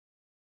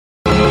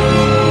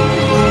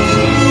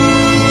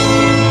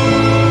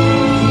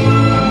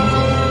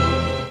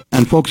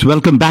folks.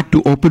 Welcome back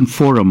to Open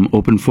Forum.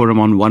 Open Forum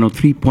on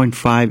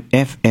 103.5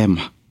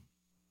 FM.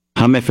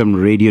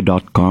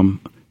 HumFMRadio.com.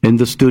 In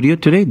the studio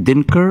today,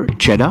 Dinkar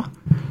Chedda,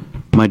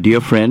 my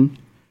dear friend.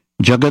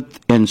 Jagat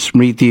and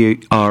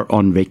Smriti are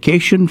on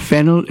vacation.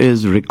 Fennel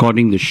is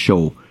recording the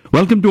show.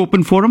 Welcome to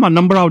Open Forum. Our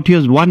number out here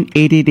is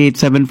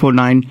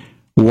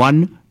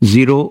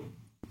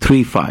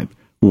 1-888-749-1035.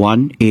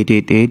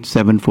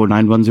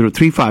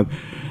 1-888-749-1035.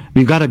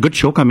 We've got a good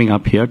show coming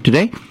up here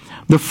today.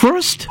 The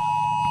first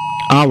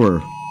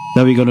hour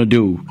that we're going to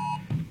do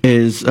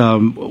is,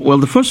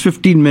 the first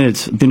 15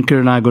 minutes, Dinkar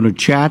and I are going to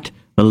chat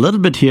a little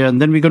bit here,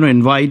 and then we're going to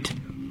invite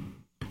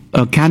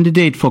a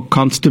candidate for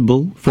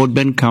Constable, Fort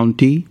Bend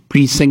County,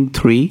 Precinct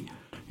 3.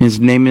 His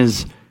name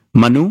is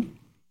Manu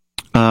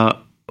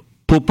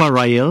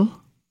Pooparayil.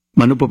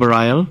 Manu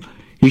Pooparayil.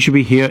 He should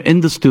be here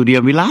in the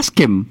studio. We'll ask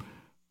him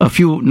a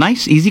few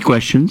nice, easy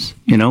questions.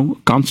 You know,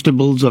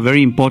 constables are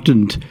very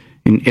important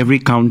in every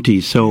county,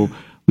 so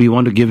we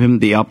want to give him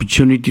the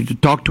opportunity to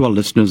talk to our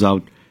listeners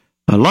out.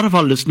 A lot of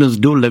our listeners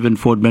do live in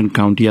Fort Bend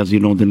County, as you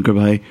know, Dinkar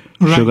Bhai,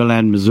 right. Sugar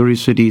Land, Missouri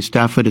City,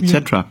 Stafford,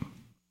 etc.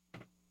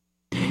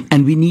 Yeah.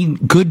 And we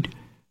need good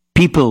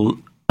people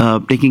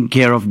taking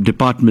care of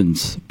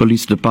departments,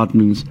 police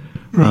departments,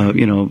 right.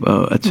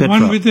 Etc.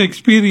 One with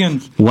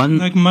experience,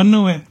 like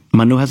Manu.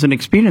 Manu has an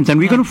experience, and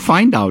we're going to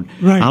find out.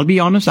 Right. I'll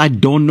be honest, I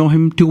don't know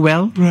him too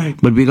well, right.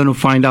 But we're going to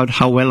find out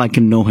how well I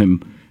can know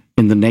him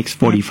in the next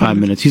 45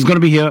 minutes. He's going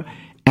to be here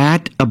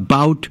at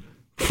about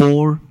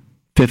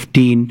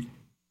 4:15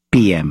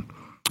 p.m.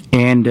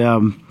 And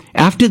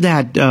after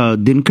that,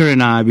 Dinkar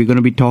and I, we're going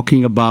to be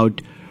talking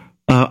about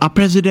our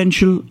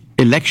presidential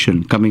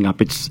election coming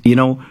up. It's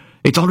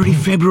already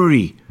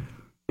February.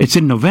 It's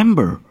in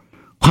November.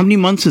 How many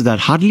months is that?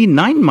 Hardly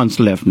 9 months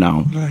left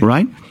now,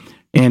 right?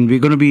 And we're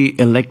going to be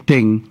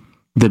electing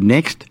the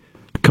next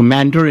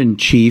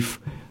Commander-in-Chief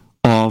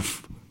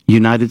of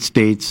United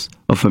States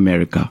of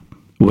America.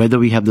 Whether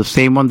we have the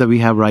same one that we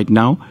have right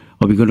now,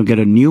 or we're going to get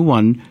a new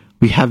one,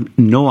 we have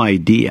no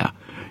idea.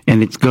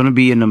 And it's going to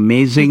be an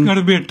amazing... It's going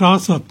to be a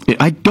toss-up.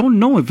 I don't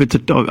know if it's a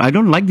toss. I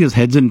don't like this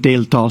heads and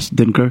tail toss,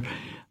 Dinkar.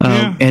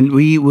 And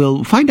we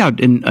will find out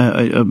in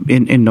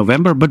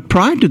November. But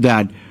prior to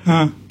that,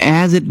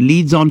 as it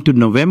leads on to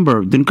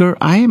November, Dinkar,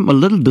 I am a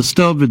little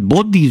disturbed with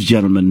both these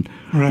gentlemen.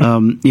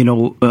 Right.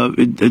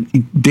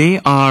 They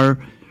are...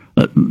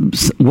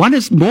 one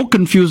is more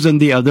confused than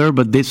the other,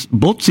 but they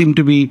both seem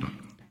to be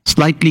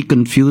slightly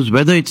confused,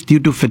 whether it's due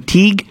to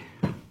fatigue,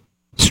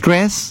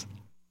 stress,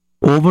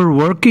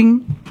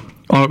 overworking,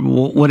 or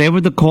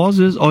whatever the cause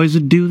is, or is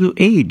it due to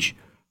age?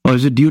 Or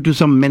is it due to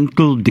some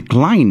mental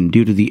decline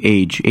due to the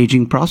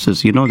aging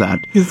process? You know that.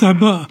 It's all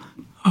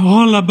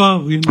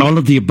above. All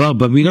of the above.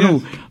 But we're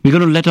going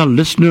to let our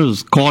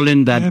listeners call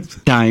in that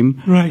time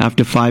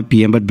after 5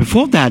 p.m. But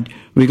before that,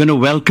 we're going to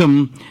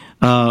welcome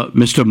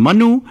Mr.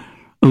 Manu,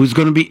 who's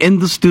going to be in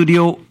the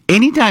studio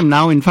anytime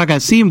now. In fact, I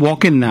see him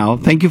walk in now.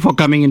 Thank you for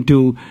coming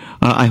into...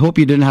 I hope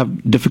you didn't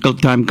have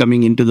difficult time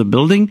coming into the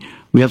building.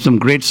 We have some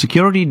great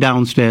security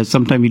downstairs.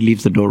 Sometimes he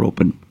leaves the door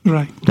open.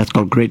 Right. That's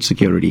called great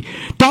security.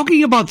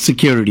 Talking about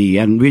security,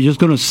 and we're just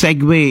going to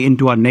segue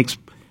into our next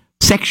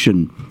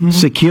section. Mm-hmm.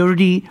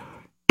 Security,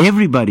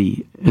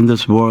 everybody in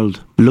this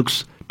world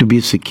looks to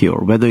be secure,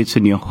 whether it's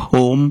in your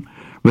home,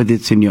 whether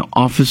it's in your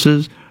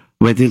offices,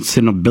 whether it's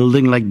in a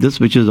building like this,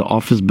 which is an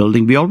office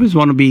building. We always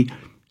want to be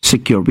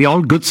secure. We're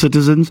all good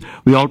citizens.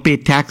 We all pay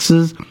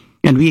taxes,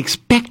 and we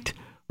expect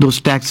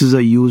those taxes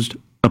are used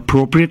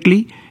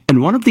appropriately.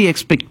 And one of the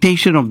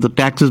expectation of the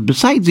taxes,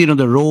 besides,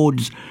 the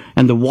roads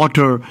and the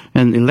water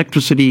and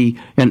electricity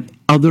and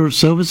other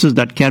services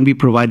that can be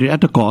provided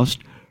at a cost,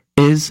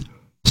 is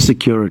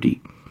security.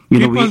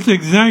 People's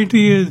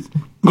anxiety is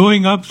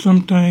going up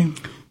sometimes,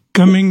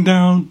 coming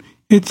down.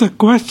 It's a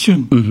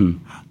question. Mm-hmm.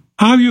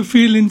 How you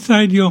feel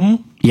inside your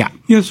home? Yeah.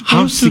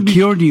 How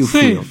secure do you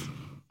feel?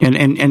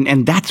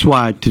 And that's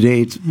why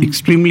today it's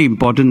extremely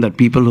important that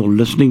people who are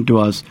listening to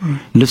us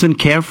listen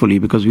carefully,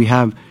 because we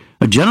have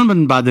a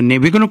gentleman by the name,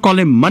 we're going to call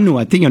him Manu.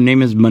 I think your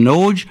name is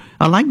Manoj.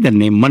 I like that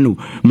name, Manu.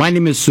 My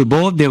name is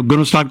Subodh. They're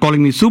going to start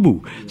calling me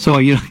Subu. So,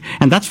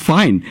 and that's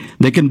fine.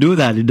 They can do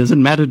that. It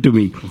doesn't matter to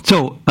me.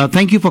 So,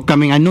 thank you for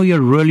coming. I know you're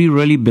really,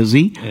 really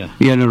busy. Yeah.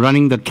 You're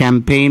running the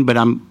campaign, but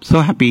I'm so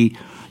happy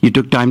you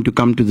took time to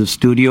come to the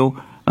studio.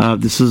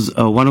 This is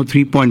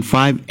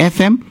 103.5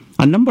 FM.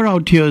 Our number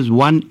out here is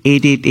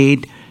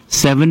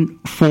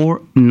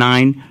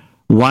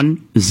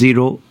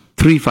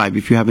 1-888-749-1035.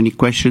 If you have any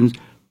questions,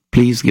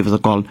 please give us a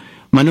call.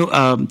 Manu,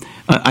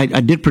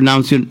 I did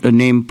pronounce your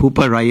name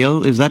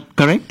Pooparayil. Is that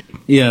correct?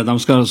 Yeah,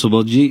 namaskar,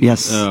 Subodhji.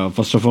 Yes.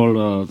 First of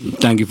all,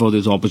 thank you for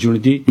this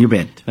opportunity. You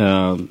bet.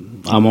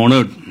 I'm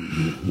honored.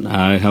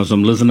 I have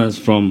some listeners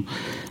from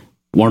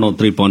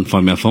 103.5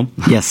 FM.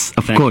 Yes,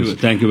 of course.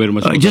 Thank you very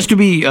much. Just to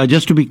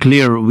be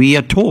clear, we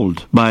are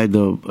told by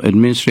the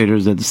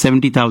administrators that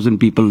 70,000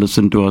 people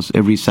listen to us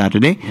every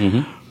Saturday.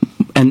 Mm-hmm.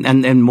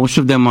 And most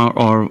of them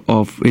are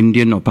of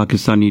Indian or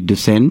Pakistani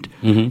descent,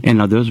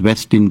 and others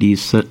West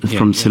Indies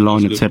from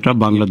Ceylon, etc.,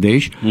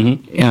 Bangladesh.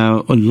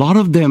 Mm-hmm. A lot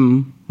of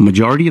them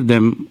majority of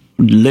them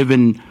live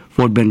in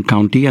Fort Bend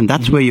County, and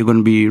that's where you're going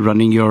to be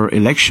running your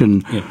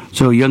election. Yeah.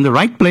 So you're in the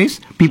right place.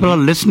 People are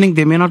listening.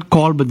 They may not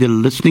call, but they're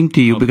listening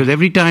to you, because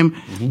every time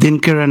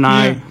Dinkar and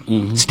I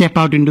step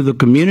out into the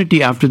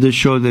community after this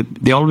show,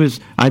 they always,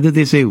 either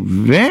they say,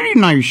 very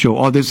nice show,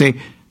 or they say,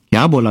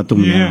 kya bola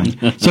tumne?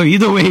 Yeah. So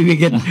either way, we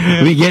get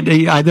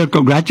either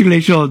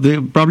congratulations, or they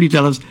probably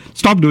tell us,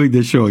 stop doing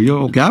this show.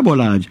 Yo, kya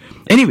bola aaj?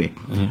 Anyway,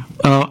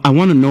 I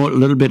want to know a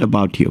little bit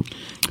about you.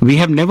 We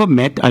have never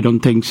met, I don't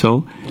think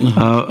so,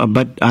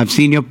 but I've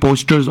seen your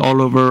posters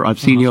all over. I've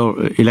seen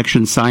your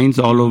election signs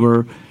all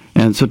over.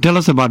 And so tell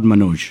us about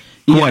Manoj.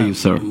 Who are you,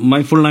 sir?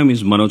 My full name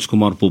is Manoj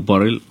Kumar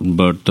Pooparayil,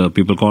 but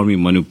people call me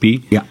Manu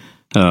P. Yeah.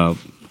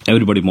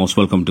 Everybody most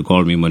welcome to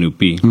call me Manu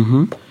P.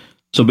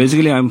 So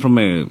basically, I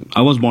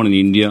was born in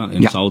India,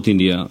 in South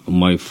India.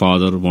 My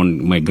father,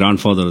 my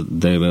grandfather,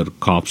 they were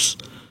cops.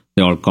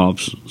 They are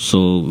cops.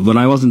 So when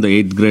I was in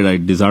the 8th grade, I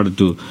decided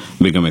to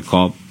become a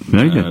cop.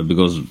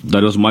 Because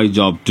that was my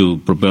job to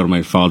prepare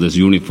my father's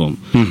uniform.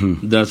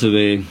 That's the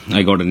way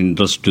I got an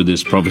interest to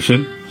this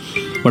profession.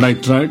 But I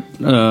tried,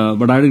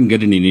 but I didn't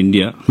get it in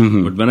India.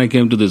 But when I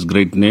came to this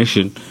great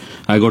nation,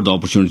 I got the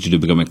opportunity to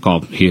become a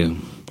cop here.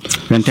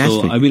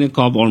 Fantastic. So I've been a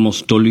cop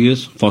almost 12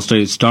 years. First,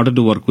 I started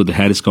to work with the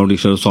Harris County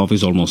Sheriff's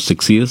Office almost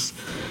 6 years.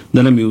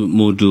 Then I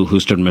moved to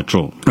Houston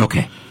Metro.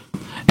 Okay.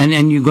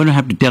 And you're going to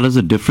have to tell us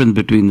the difference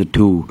between the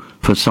two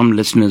for some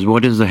listeners.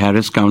 What is the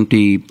Harris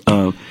County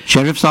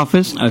Sheriff's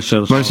Office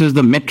versus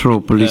the Metro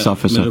Police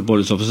Officer? Metro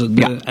Police Officer.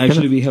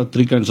 Actually, we have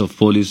three kinds of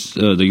police,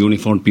 the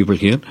uniformed people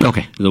here.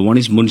 Okay. The one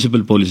is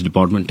Municipal Police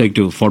Department. Take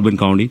to Fort Bend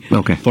County.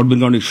 Okay. Fort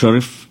Bend County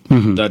Sheriff.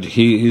 That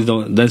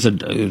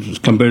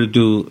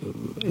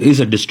is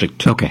a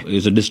district. Okay.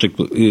 Is a district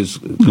is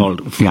called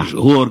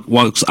who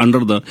works under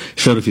the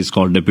sheriff is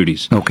called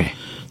deputies. Okay.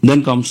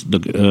 Then comes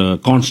the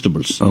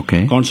constables.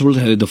 Okay. Constables,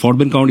 the Fort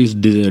Bend County is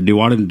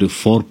divided into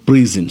 4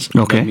 precincts.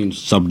 Okay. That means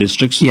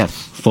sub-districts. Yes.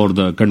 For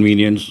the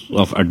convenience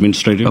of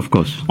administrative. Of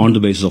course. On the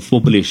basis of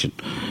population.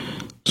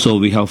 So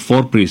we have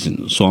 4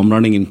 precincts. So I'm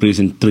running in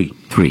precinct 3.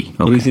 3.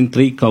 Okay. Precinct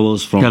 3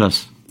 covers from... Tell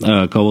us.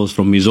 Covers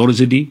from Missouri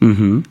City,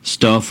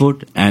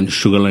 Stafford, and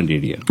Sugarland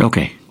area.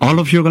 Okay. All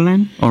of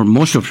Sugarland or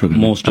most of Sugarland?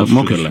 Most of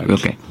Sugarland.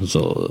 Okay.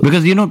 So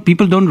because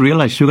people don't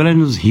realize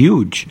Sugarland is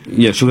huge.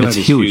 Yeah, Sugarland is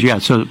huge. Yeah.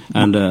 So,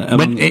 and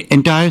but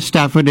entire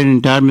Stafford and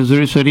entire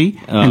Missouri City,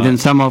 and then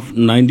some of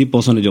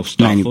 90% of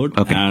Stafford,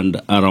 90,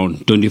 and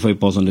around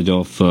 25%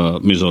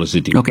 of Missouri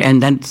City. Okay,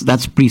 and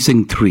that's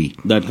precinct 3.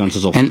 That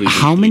consists of. And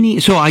how many?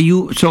 So are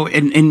you? So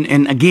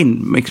and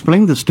again,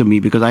 explain this to me,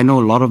 because I know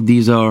a lot of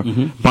these are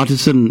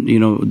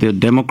partisan. They're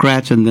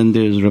Democrats and then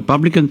there's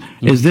Republicans.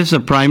 Is this a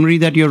primary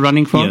that you're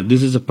running for? Yeah,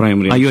 this is a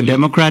primary. Are you a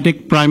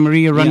Democratic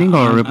primary you're running,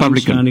 or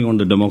Republican? I'm standing on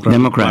the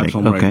Democratic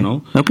platform right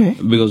now. Okay.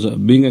 Because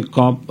being a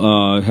cop,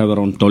 I have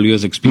around 12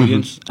 years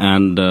experience,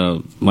 and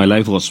my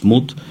life was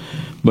smooth.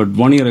 But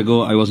 1 year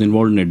ago, I was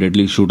involved in a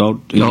deadly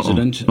shootout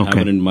incident.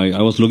 Okay.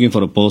 I was looking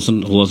for a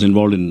person who was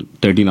involved in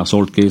 13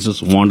 assault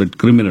cases, wanted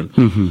criminal.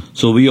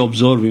 So we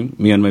observed him,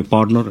 me and my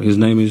partner. His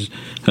name is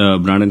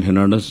Brandon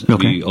Hernandez.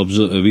 Okay.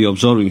 We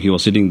observed him. He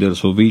was sitting there.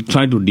 So we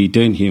tried to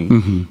detain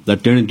him.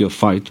 That turned into a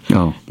fight.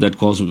 That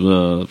caused,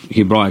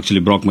 he actually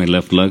broke my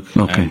left leg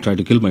and tried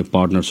to kill my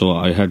partner. So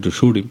I had to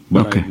shoot him.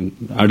 But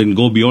I didn't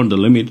go beyond the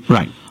limit.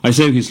 Right. I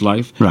saved his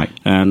life. Right.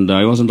 And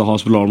I was in the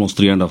hospital almost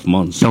 3.5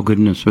 months. Oh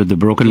goodness, with the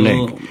broken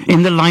leg.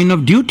 In the line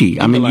of duty.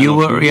 I mean, you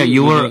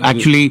were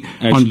actually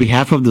on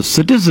behalf of the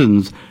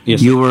citizens.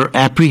 Yes. You were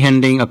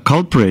apprehending a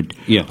culprit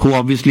who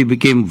obviously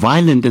became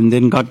violent and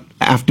then got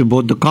after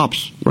both the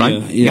cops, right?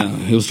 Yeah.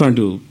 He was trying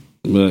to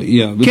kill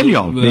you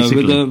all,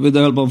 basically. With the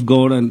help of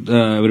God and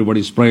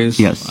everybody's prayers.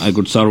 Yes. I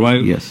could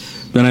survive.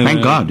 Yes. Then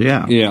Thank God.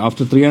 Yeah. Yeah.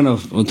 After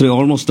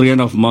almost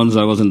 3.5 months,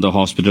 I was in the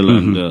hospital,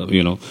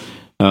 and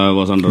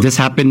was under. This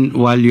happened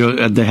while you're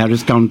at the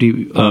Harris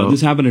County. This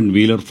happened in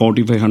Wheeler,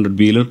 4500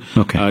 Wheeler.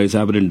 Okay. It's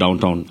happened in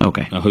downtown.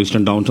 Okay.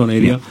 Houston downtown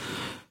area.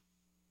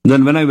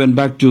 Then when I went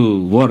back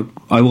to work,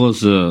 I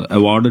was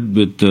awarded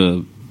with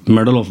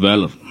Medal of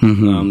Valor.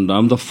 And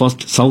I'm the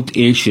first South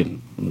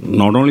Asian,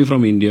 not only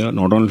from India,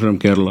 not only from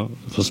Kerala,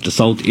 first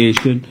South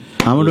Asian.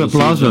 I want to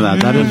applaud for that.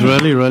 That is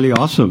really, really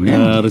awesome.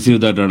 Yeah.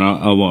 Received that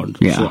award.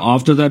 Yeah. So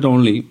after that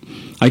only,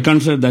 I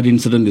consider that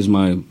incident is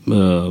my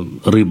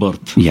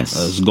rebirth. Yes.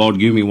 As God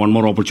gave me one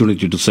more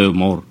opportunity to serve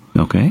more.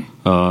 Okay.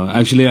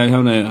 Actually, I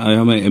have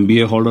an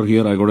MBA holder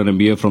here. I got an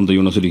MBA from the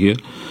university here.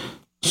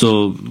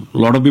 So a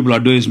lot of people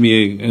advise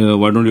me,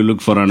 why don't you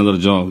look for another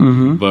job?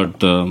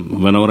 But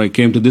whenever I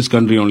came to this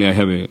country, only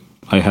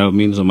I have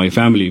means of my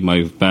family,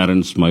 my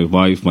parents, my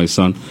wife, my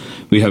son.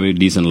 We have a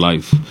decent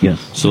life. Yes.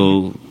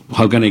 So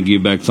how can I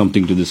give back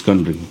something to this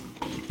country?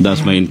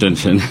 That's my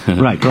intention.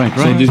 Right.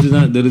 So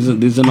this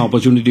is an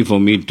opportunity for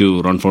me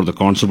to run for the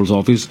constable's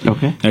office.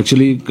 Okay.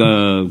 Actually,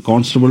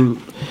 constable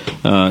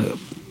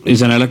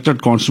is an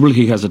elected constable.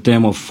 He has a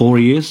term of 4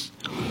 years,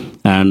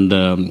 and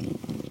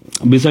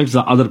besides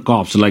the other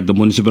cops, like the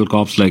municipal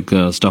cops, like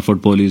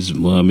Stafford Police,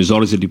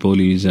 Missouri City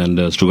Police, and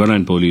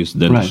Sugarland Police,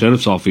 then the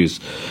sheriff's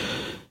office.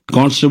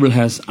 Constable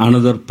has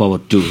another power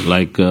too,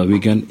 like we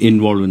can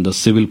involve in the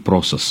civil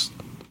process,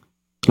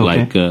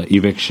 like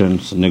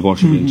evictions,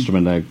 negotiable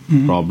instrument act,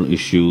 problem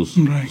issues.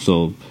 Right.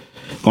 So,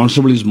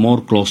 constable is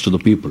more close to the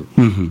people.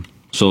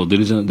 So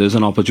there's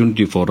an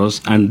opportunity for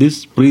us, and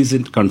this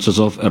precinct consists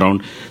of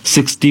around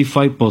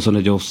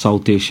 65% of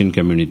South Asian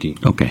community.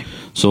 Okay.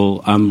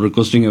 So I'm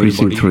requesting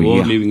everybody who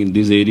are living in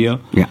this area,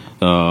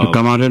 to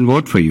come out and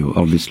vote for you.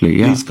 Obviously,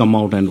 please come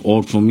out and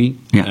vote for me,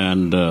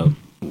 and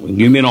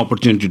give me an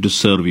opportunity to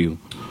serve you.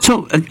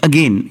 So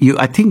again,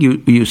 I think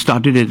you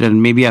started it,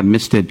 and maybe I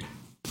missed it.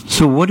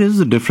 So what is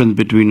the difference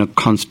between a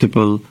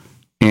constable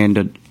and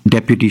a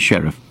deputy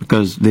sheriff?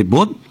 Because they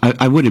both,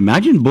 I would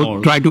imagine,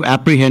 try to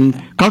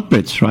apprehend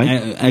culprits, right?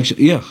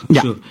 Actually,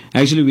 sure.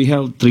 Actually, we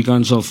have three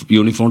kinds of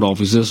uniformed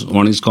officers.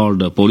 One is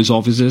called police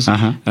officers.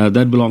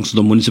 That belongs to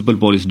the municipal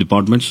police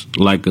departments,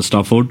 like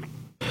Stafford,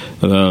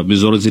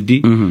 Missouri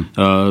City,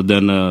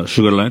 then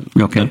Sugarland.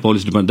 Okay.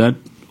 Police department. That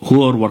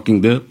who are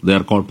working there, they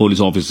are called police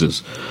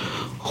officers.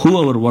 Who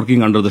are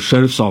working under the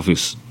sheriff's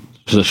office,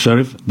 the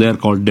sheriff, they are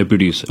called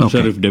deputies,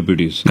 sheriff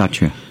deputies.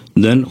 Gotcha.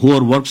 Then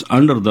who works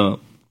under the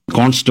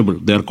constable,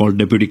 they are called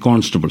deputy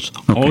constables.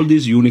 All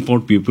these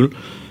uniformed people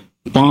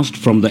passed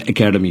from the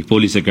academy,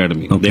 police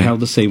academy. They have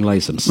the same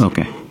license.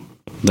 Okay.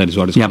 That is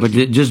what is but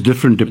just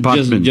different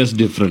departments. Just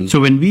different. So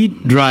when we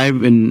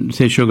drive in,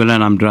 say,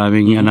 Sugarland, I'm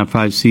driving, and if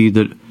I see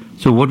that,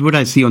 so what would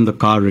I see on the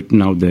car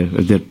written out there?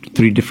 Are there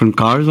three different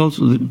cars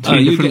also?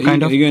 Three different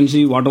kind of? You can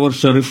see whatever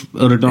sheriff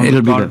written on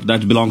the car,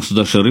 that belongs to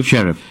the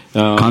sheriff.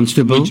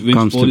 Constable,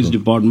 which police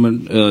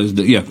department is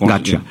the,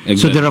 Gotcha. Exactly.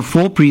 So there are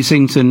 4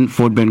 precincts in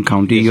Fort Bend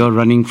County. Yes. You're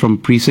running from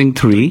precinct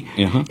 3,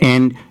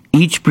 and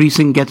each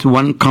precinct gets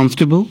 1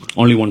 constable?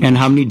 Only 1. And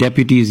how many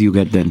deputies you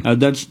get then?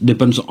 That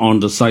depends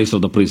on the size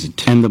of the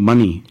precinct. And the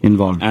money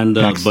involved. And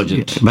the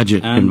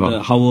budget and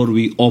involved. How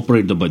we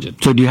operate the budget.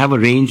 So do you have a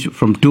range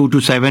from 2 to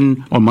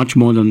 7 or much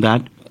more than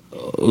that?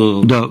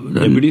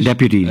 Deputies?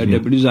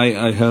 Deputies,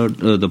 I heard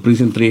the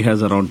precinct 3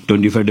 has around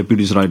 25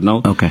 deputies right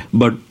now. Okay.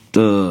 But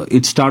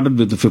it started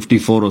with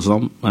 54 or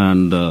some,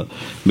 and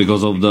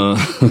because of the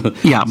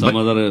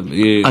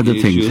other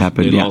things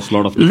happened. They lost a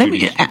lot of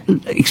deputies. Let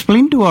me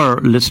explain to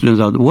our listeners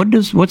out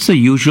what's the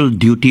usual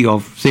duty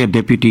of, say, a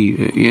deputy.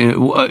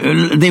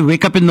 They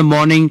wake up in the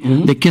morning,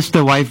 they kiss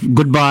their wife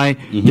goodbye,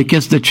 they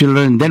kiss their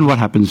children, then what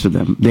happens to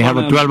them? They have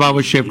a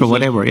 12-hour shift or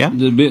whatever,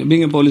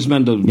 Being a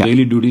policeman, the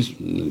daily duties,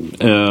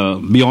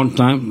 be on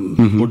time,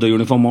 put the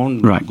uniform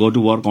on, go to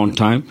work on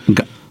time.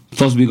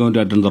 First, we're going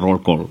to attend the roll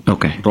call.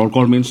 Okay. Roll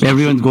call means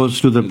everyone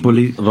goes to the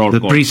police,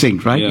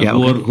 precinct, right?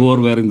 Who are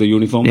wearing the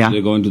uniform, they're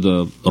going to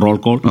the roll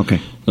call. Okay.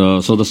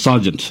 So the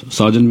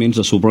sergeant means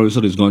the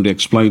supervisor is going to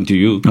explain to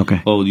you.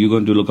 Okay. Oh, you're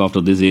going to look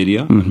after this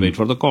area and wait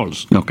for the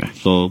calls. Okay.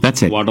 So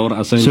that's it. Whatever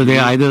assigned, so they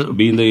either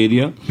be in the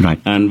area,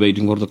 and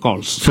waiting for the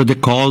calls. So the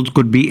calls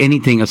could be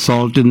anything: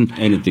 assault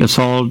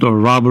or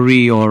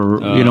robbery,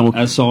 or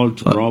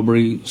assault,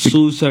 robbery,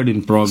 suicide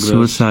in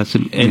progress,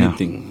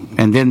 anything.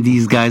 And then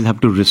these guys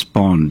have to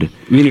respond.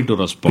 We need to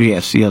respond.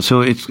 Yes.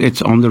 So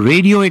it's on the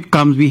radio. It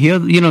comes. We hear.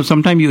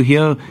 Sometimes you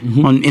hear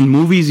in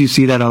movies. You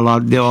see that a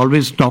lot. They're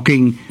always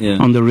talking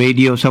on the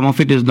radio. Some of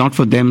it is not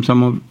for them.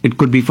 Some of it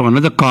could be for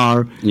another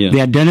car. They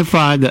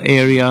identify the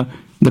area.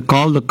 They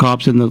call the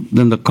cops, and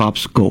then the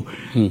cops go.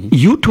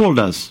 You told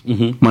us,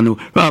 Manu.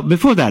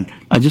 Before that,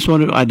 I just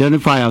want to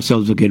identify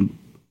ourselves again.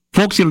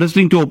 Folks, you're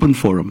listening to Open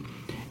Forum.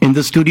 In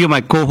the studio, my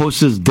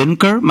co-host is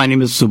Dinkar. My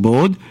name is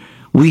Subodh.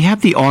 We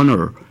have the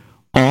honor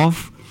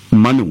of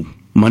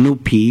Manu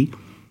P.,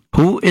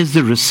 who is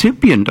the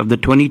recipient of the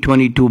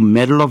 2022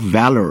 Medal of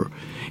Valor.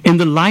 In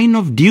the line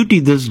of duty,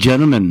 this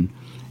gentleman,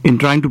 in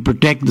trying to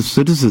protect the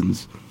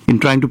citizens, in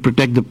trying to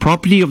protect the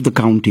property of the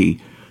county,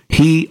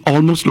 he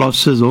almost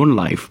lost his own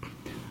life.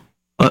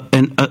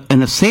 An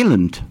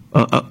assailant,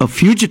 a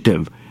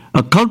fugitive,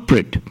 a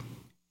culprit,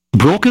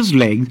 broke his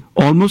leg,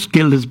 almost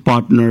killed his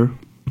partner.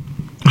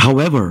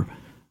 However,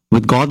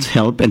 with God's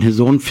help and his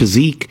own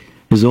physique,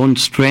 his own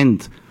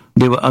strength,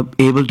 they were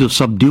able to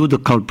subdue the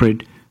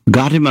culprit,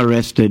 got him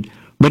arrested.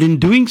 But in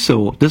doing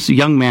so, this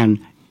young man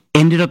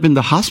ended up in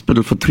the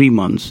hospital for 3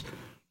 months,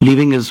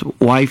 leaving his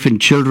wife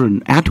and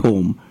children at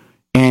home.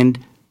 And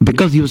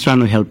because he was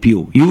trying to help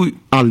you,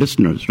 our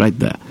listeners, right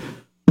there.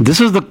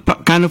 This is the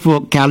kind of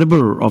a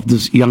caliber of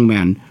this young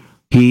man.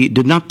 He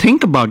did not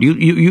think about you.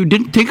 You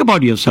didn't think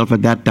about yourself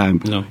at that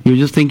time. No. You were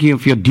just thinking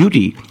of your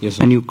duty. Yes,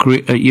 sir. And you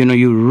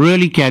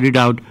really carried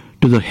out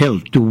to the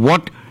hilt, to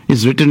what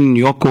is written in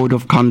your code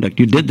of conduct.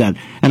 You did that.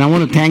 And I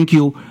want to thank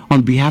you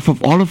on behalf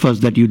of all of us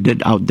that you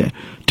did out there.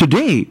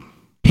 Today,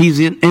 he's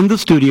in the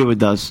studio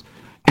with us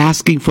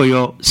asking for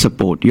your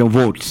support, your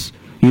votes.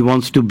 He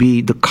wants to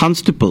be the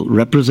constable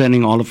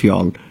representing all of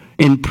y'all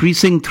in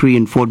Precinct 3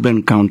 in Fort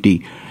Bend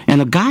County.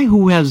 And a guy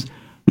who has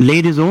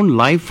laid his own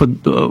life for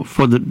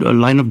the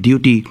line of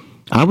duty,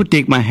 I would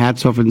take my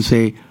hats off and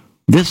say,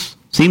 this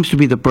seems to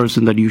be the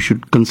person that you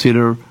should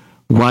consider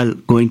while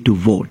going to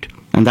vote.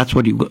 And that's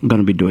what you're going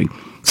to be doing.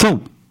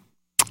 So,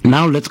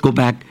 now let's go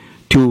back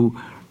to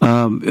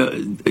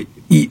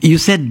You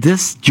said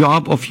this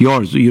job of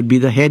yours, you'd be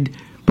the head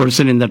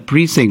person in that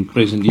precinct.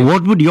 Yeah.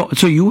 What would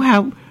so you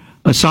have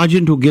a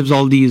sergeant who gives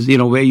all these,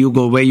 where you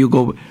go.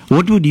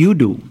 What would you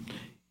do?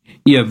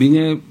 Yeah,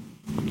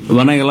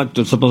 when I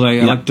elected, suppose I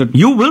elected.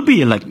 You will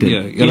be elected.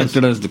 Yeah,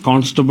 elected as the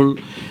constable.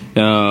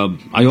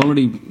 I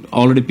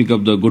already pick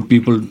up the good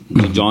people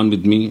to join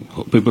with me,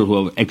 people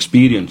who have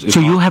experience. So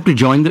you have to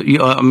join you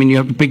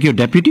have to pick your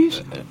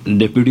deputies?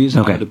 Deputies,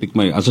 I have to pick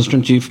my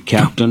assistant chief,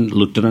 captain,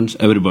 lieutenants,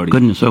 everybody.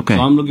 Goodness, okay.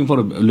 So I'm looking for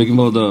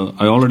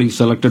I already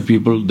selected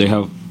people, they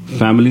have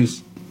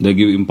families, they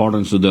give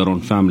importance to their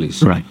own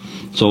families. Right.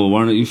 So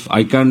if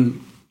I can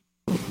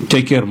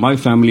take care of my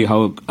family,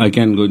 how I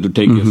can going to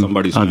take care of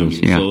somebody's Others,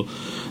 family. yeah. So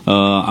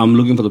I'm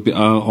looking for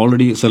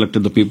already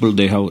selected the people,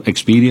 they have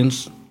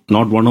experience,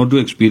 not 1 or 2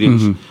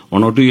 experience,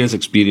 1 or 2 years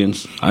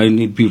experience. I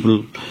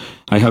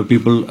have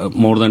people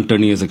more than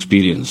 10 years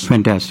experience.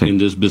 Fantastic. In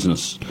this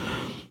business.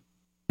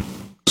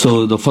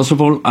 So first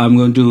of all, I'm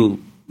going to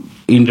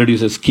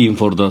introduce a scheme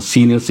for the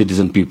senior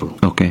citizen people.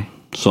 Okay.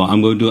 So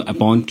I'm going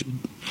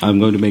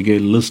to make a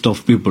list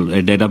of people,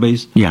 a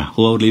database,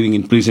 who are living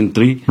in Precinct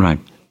 3. Right.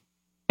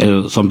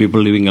 Some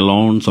people living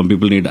alone, some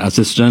people need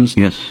assistance.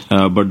 Yes.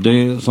 But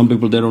some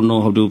people, they don't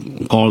know how to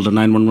call the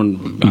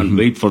 911 and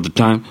wait for the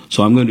time.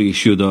 So I'm going to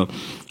issue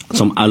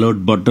some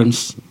alert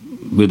buttons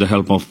with the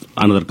help of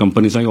another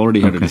companies. I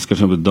already had a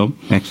discussion with them.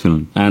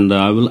 Excellent. And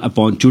I will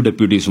appoint 2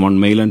 deputies, one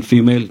male and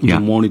female, to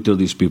monitor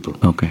these people.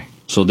 Okay.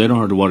 So they don't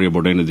have to worry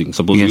about anything.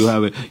 Suppose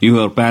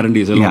your parent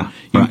is alone,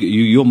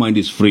 your mind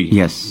is free.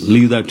 Yes.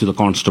 Leave that to the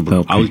constable.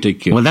 Okay. I will take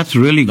care. Well, that's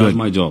really good. That's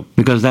my job.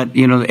 Because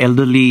the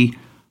elderly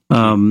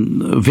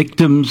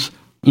victims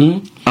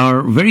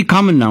are very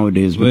common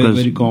nowadays because,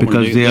 very common.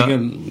 Because they are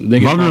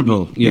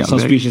vulnerable.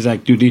 Suspicious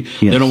activity. Yes.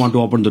 They don't want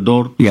to open the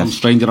door. Yes. Some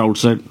stranger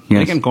outside. Yes.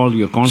 They can call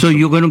your constable. So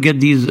you're going to get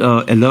these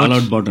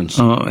alert buttons.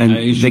 And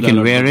they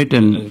can wear it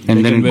and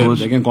then it goes.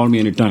 They can call me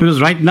anytime. Because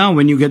right now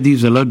when you get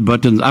these alert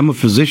buttons, I'm a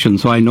physician,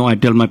 so I know I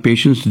tell my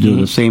patients to do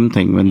the same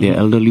thing when they're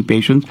elderly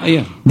patients.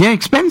 They're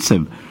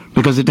expensive.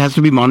 Because it has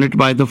to be monitored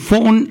by the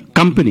phone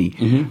company.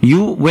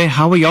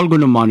 How are y'all going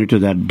to monitor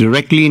that?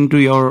 Directly into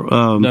your...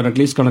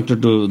 Directly is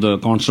connected to the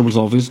constable's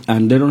office,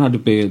 and they don't have to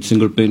pay a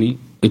single penny.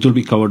 It will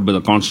be covered by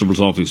the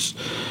constable's office.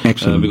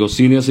 Excellent. Because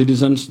senior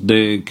citizens,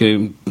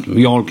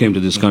 we all came to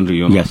this country.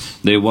 Yes.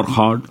 They work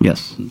hard.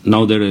 Yes.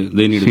 Now they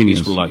need a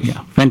peaceful life.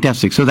 Yeah.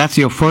 Fantastic. So that's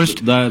your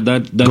first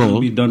that goal. Will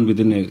be done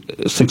within a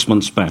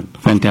 6-month span.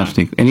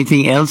 Fantastic.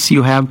 Anything else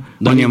you have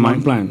on your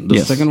mind? Plan. The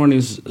second one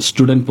is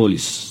student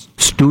police.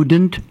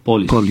 Student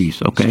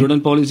police. Okay.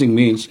 Student policing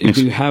means if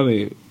you have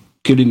a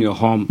kid in your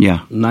home,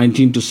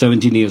 19 to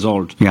 17 years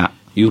old,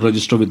 you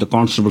register with the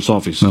constable's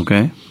office.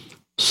 Okay.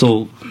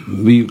 So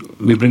we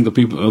bring the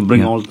people,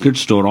 all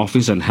kids to our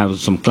office and have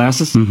some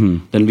classes.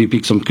 Then we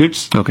pick some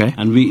kids. Okay.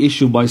 And we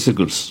issue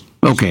bicycles.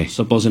 Okay.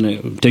 Suppose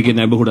take a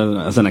neighborhood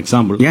as an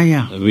example.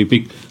 We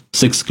pick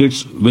 6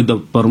 kids with the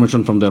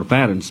permission from their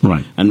parents.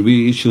 Right. And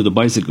we issue the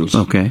bicycles.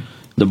 Okay.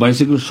 The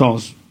bicycle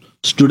shows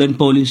student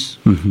police.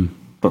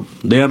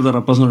 They are the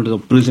representative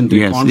of Precint.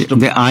 Yes,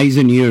 the eyes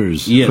and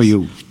ears for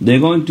you.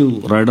 They're going to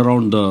ride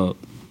around the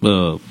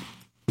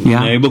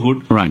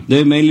neighborhood. Right.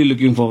 They're mainly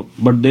looking for,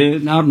 but they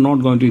are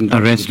not going to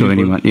arrest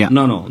anyone. Yeah.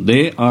 No.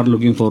 They are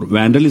looking for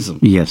vandalism.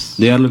 Yes.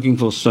 They are looking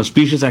for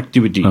suspicious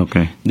activity.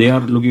 Okay. They are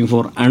looking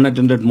for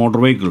unattended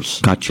motor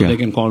vehicles. Gotcha. So they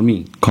can call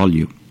me. Call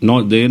you.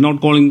 No, they're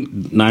not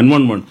calling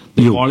 911.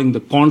 They're calling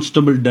the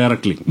constable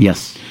directly.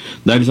 Yes.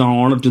 That is an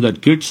honor to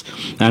that kids.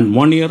 And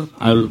 1 year,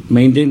 I'll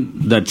maintain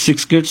that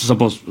 6 kids,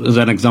 suppose, as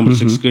an example,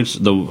 6 kids,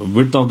 the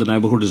width of the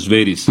neighborhood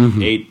varies,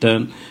 8,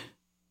 10.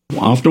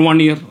 After 1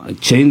 year, I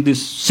change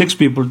these 6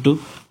 people to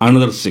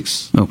another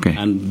 6. Okay.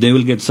 And they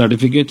will get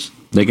certificates.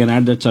 They can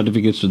add that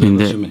certificates to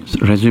their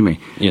resume.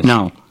 Yes.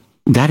 Now,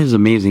 that is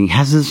amazing.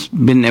 Has this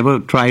been ever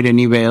tried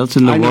anywhere else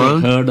in the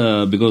world? I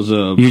heard because...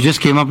 you just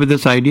came up with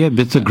this idea?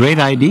 It's a great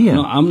idea.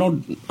 No, I'm not...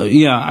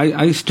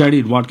 I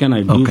studied what can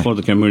I do for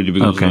the community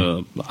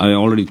because I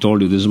already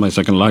told you this is my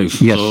second life.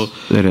 Yes, so,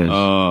 it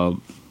is.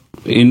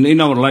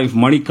 In our life,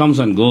 money comes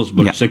and goes,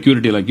 but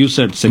security, like you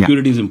said,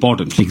 security is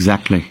important.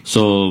 Exactly.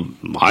 So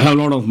I have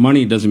a lot of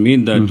money doesn't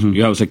mean that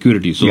you have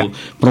security. So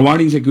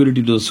providing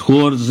security to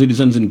who are the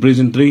citizens in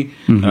Precinct 3,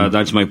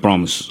 that's my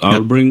promise.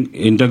 I'll bring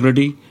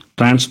integrity,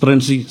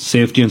 transparency,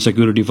 safety and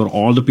security for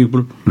all the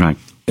people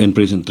in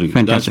Precinct 3.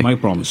 Fantastic. That's my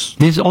promise.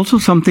 There's also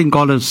something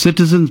called a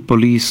citizens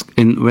police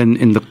when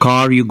in the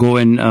car you go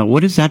and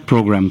what is that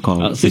program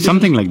called? It's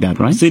something like that,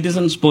 right?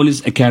 Citizens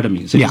Police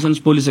Academy. Citizens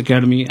Police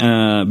Academy,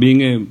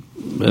 being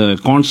a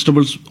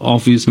constable's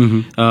office,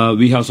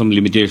 we have some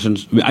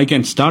limitations. I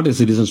can start a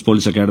Citizens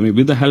Police Academy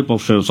with the help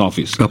of Sheriff's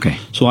Office. Okay.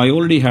 So I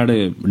already had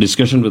a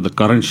discussion with the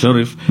current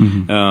Sheriff,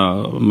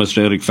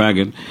 Mr. Eric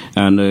Fagan,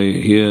 and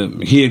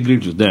he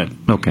agreed with that.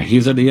 Okay.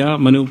 He said,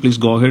 Manu, please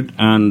go ahead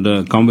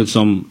and come with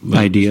some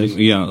ideas.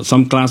 Yeah,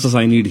 some classes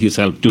I need his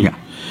help too. Yeah.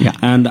 Yeah.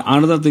 And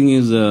another thing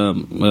is, a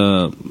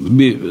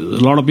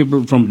lot of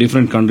people from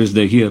different countries,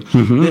 they're here.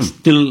 They're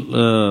still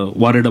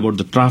worried about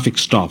the traffic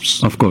stops.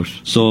 Of course.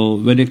 So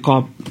when a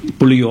cop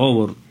pull you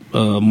over,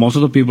 most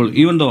of the people,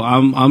 even though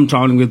I'm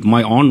traveling with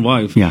my own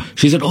wife, Yeah.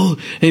 she said, "Oh,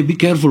 hey, be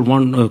careful!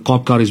 One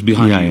cop car is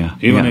behind Yeah, you."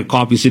 yeah, Even yeah. a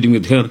cop is sitting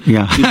with her.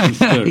 Yeah. She's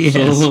scared.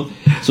 Yes.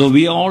 So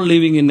we are all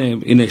living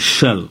in a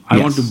shell. I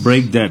Yes. want to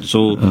break that.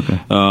 So Okay.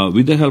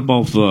 with the help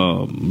of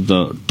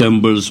the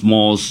temples,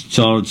 mosques,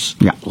 church,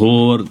 Yeah.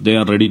 whoever they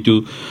are ready to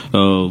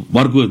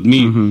work with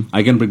me,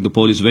 I can bring the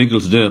police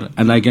vehicles there,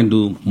 and I can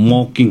do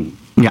mocking.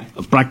 Yeah.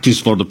 Practice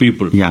for the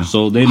people. Yeah. So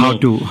they How know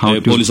to-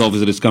 a police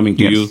officer is coming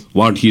to Yes. you,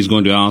 what he's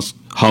going to ask,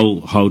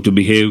 how to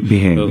behave,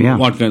 Yeah.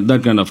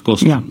 that kind of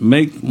question. Yeah.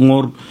 Make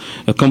more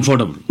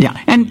comfortable. Yeah,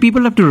 and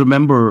people have to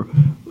remember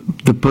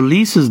the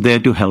police is there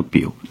to help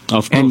you.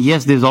 Of course. And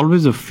yes, there's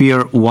always a fear.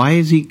 Why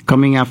is he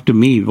coming after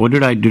me? What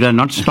did I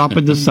not stop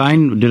at the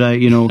sign? Did I,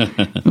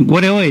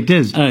 whatever it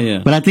is.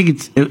 Yeah. But I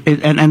think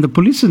and the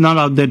police is not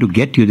out there to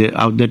get you. They're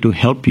out there to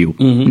help you.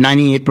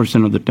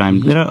 98% of the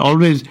time. There are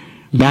always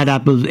bad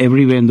apples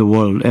everywhere in the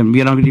world, and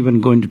we are not even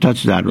going to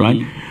touch that,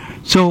 right?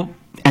 So,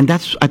 and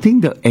I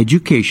think the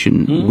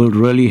education will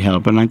really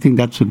help, and I think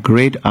that's a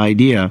great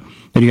idea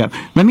that you have.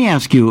 Let me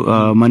ask you,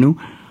 Manu,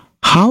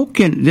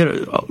 there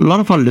are a lot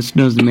of our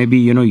listeners, maybe,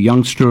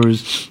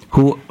 youngsters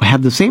who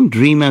have the same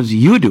dream as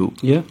you do,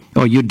 Yeah.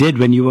 or you did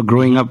when you were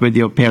growing up with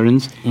your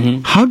parents.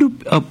 How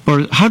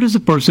does a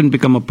person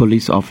become a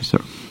police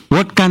officer?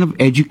 What kind of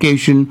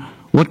education,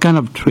 what kind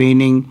of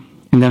training,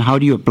 and then how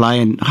do you apply,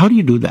 and how do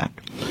you do that?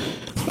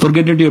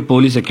 Forget it, your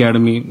police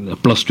academy,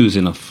 +2 is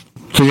enough.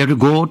 So you have to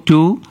go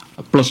to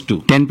 +2.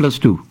 10 plus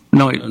 2.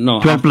 No,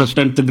 12 plus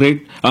 10th grade,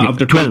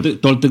 after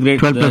 12th grade,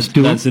 12 plus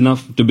 2. that's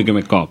enough to become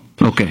a cop.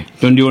 Okay.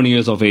 21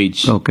 years of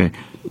age. Okay.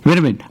 Wait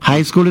a minute.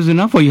 High school is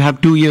enough, or you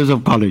have 2 years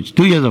of college?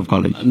 2 years of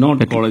college.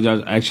 Not college,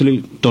 actually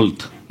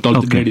 12th. 12th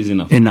Okay. grade is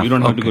enough. Enough, You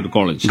don't have to okay. go to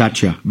college.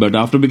 Gotcha. But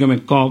after becoming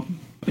a cop,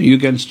 you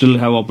can still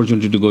have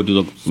opportunity to go to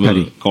the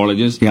Study.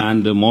 colleges, Yeah.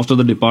 and most of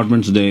the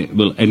departments, they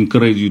will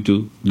encourage you to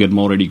get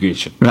more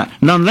education. Right.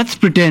 Now let's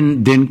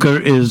pretend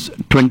Dinkar is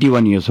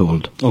 21 years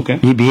old. Okay.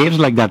 He behaves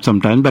like that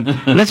sometimes, but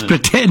let's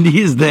pretend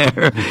he's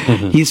there.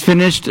 He's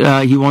finished,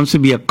 he wants to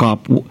be a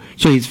cop.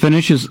 So he's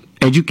finished his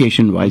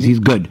education-wise. He's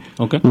good.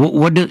 Okay.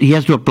 He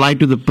has to apply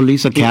to the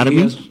police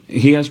academy?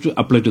 He has to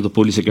apply to the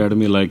police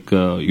academy, like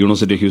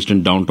University of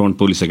Houston Downtown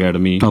Police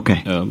Academy. Okay.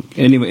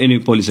 Any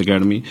police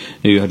academy,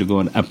 you have to go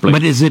and apply.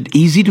 But is it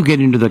easy to get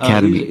into the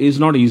academy? It's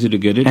not easy to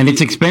get it. And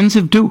it's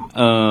expensive too?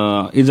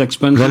 It's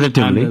expensive.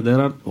 Relatively. And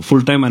there are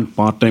full-time and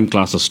part-time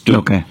classes too.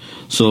 Okay.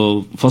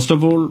 So, first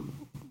of all,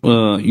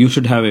 you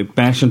should have a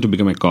passion to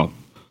become a cop.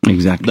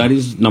 Exactly. That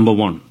is number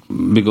one,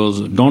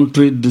 because don't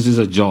treat this as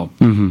a job.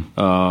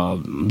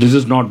 This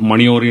is not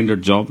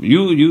money-oriented job.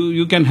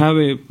 You can have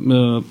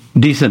a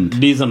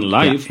decent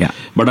life, Yeah.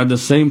 but at the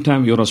same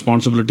time, your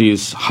responsibility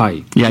is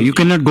high. Yeah, you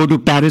cannot go to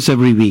Paris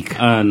every week.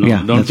 No,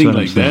 Yeah, don't that's think what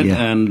I'm like saying, that.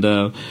 yeah.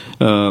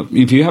 And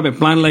if you have a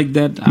plan like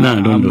that, No,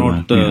 don't I'm do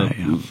not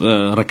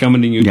that.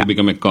 recommending you Yeah. to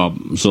become a cop.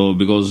 So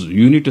because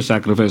you need to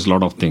sacrifice a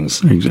lot of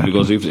things. Exactly.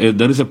 Because if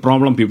there is a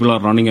problem, people are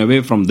running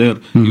away from there.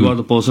 You are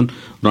the person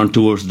run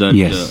towards that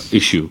Yes.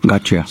 issue.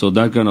 Gotcha. So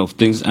that kind of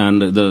things.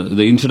 And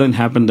the incident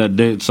happened that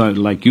day. So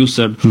like you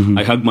said,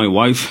 I hugged my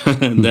wife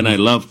and then I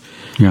left.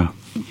 Yeah.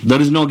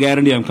 There is no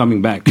guarantee I'm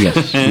coming back.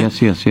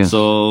 Yes, yes.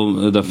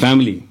 So the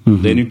family,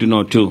 they need to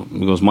know too,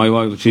 because my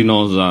wife, she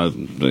knows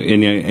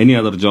any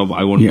other job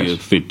I won't be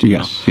fit. you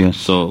Yes, know. yes.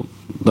 So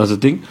that's the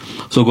thing.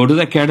 So go to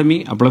the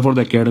academy, apply for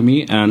the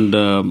academy, and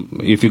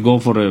if you go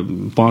for a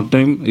part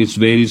time, it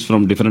varies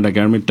from different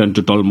academy, 10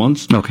 to 12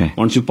 months. Okay.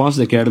 Once you pass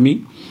the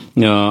academy,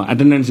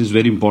 attendance is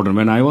very important.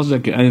 When I was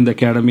in the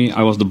academy,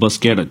 I was the bus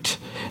cadet,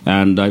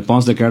 and I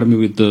passed the academy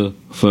with the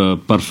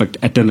perfect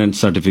attendance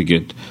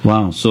certificate.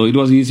 Wow. So it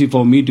was easy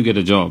for me to get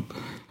a job.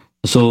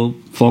 So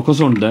focus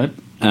on that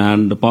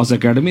and pass the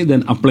academy,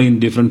 then apply in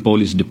different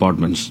police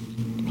departments.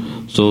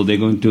 So they're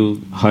going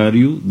to hire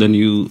you, then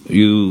you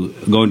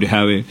going to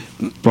have a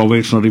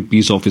probationary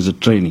peace officer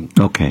training.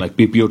 Okay. Like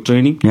PPO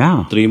training.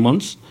 Yeah. 3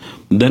 months.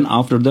 Then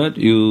after that,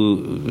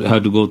 you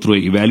have to go through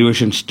an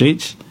evaluation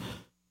stage.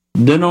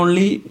 Then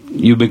only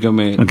you become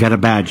Get a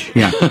badge.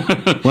 Yeah.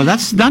 Well,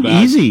 that's not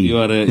Badge. easy.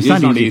 It's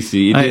not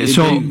easy.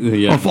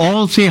 Of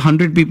all, say,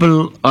 100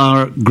 people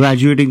are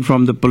graduating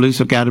from the police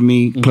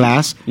academy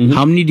class,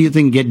 how many do you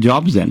think get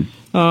jobs then?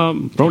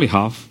 Probably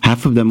half.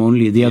 Half of them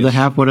only. The other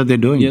half, what are they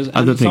doing? Yes,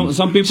 Other and things.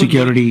 some people,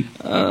 Security.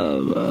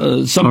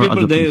 Some Or people,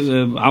 other they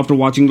after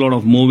watching a lot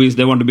of movies,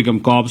 they want to become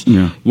cops.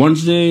 Yeah.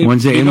 Once they're in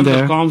become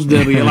there. the cops,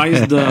 they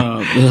realize the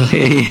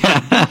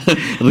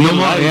real No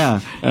more,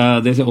 life. yeah.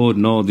 They say, "Oh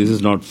no, this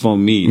is not for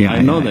me." Yeah,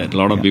 I know yeah, that a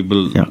lot of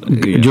people. Yeah.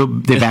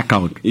 They back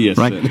out. Yes,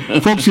 right. sir.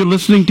 Folks, you're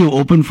listening to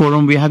Open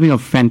Forum. We're having a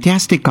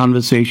fantastic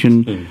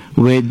conversation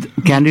with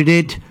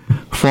candidate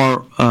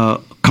for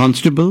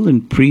Constable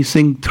in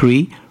Precinct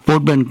 3,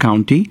 Fort Bend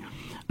County.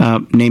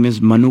 Name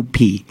is Manu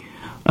P.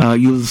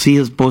 You'll see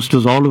his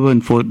posters all over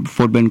in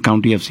Fort Bend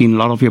County. I've seen a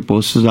lot of your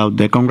posters out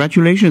there.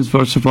 Congratulations,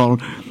 first of all,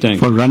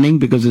 for running,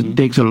 because it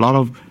takes a lot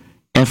of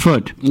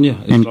effort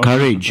and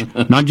courage.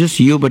 Not just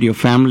you, but your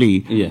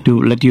family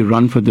to let you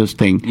run for this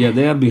thing. Yeah,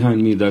 they are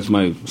behind me. That's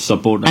my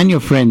support. And your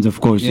friends,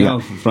 of course.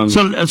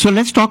 So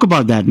let's talk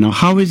about that now.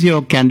 How is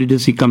your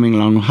candidacy coming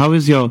along? How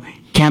is your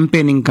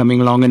campaigning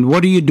coming along? And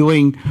what are you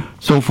doing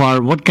so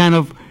far? What kind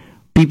of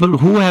people,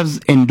 who has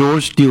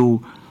endorsed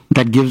you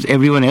that gives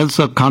everyone else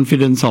a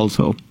confidence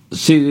also?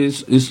 See,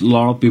 a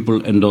lot of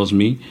people endorse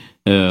me.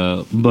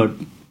 But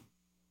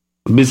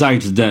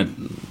besides that,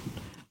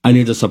 I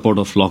need the support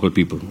of local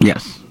people.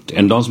 Yes.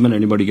 Endorsement,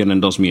 anybody can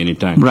endorse me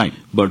anytime. Right.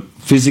 But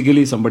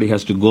physically, somebody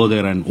has to go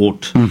there and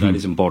vote. That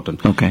is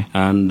important. Okay.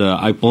 And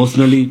I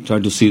personally try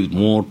to see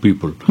more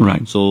people.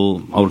 Right. So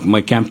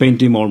my campaign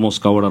team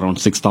almost covered around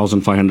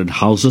 6,500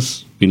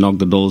 houses. We knock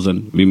the doors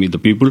and we meet the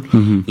people,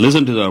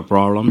 listen to their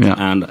problems,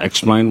 and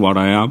explain what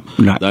I am.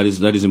 Right. That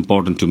is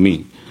important to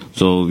me.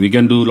 So we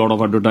can do a lot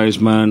of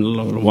advertisement,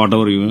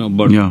 whatever,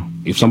 but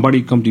if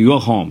somebody come to your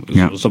home,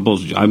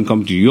 suppose I'm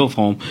come to your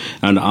home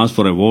and ask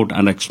for a vote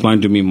and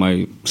explain to me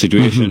my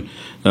situation,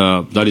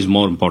 that is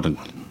more important.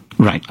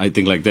 Right. I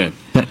think like that.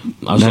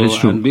 That is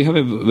true. And we have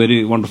a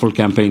very wonderful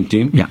campaign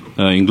team,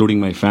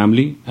 including my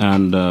family,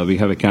 and we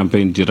have a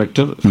campaign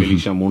director,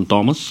 Felicia Moon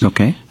Thomas.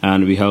 Okay.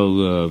 And we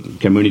have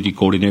community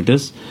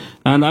coordinators.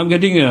 And I'm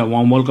getting a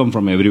warm welcome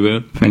from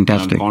everywhere.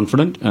 Fantastic. I'm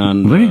confident.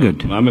 And very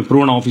good. I'm a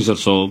proven officer,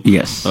 so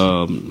yes.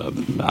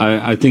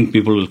 I think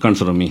people will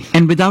consider me.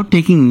 And without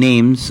taking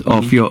names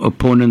of your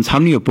opponents, how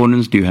many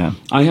opponents do you have?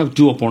 I have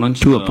two opponents.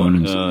 Two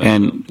opponents.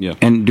 And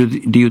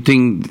do you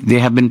think they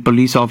have been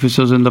police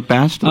officers in the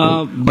past?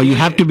 Or you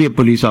have to be a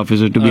police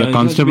officer to be a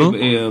constable?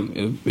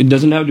 It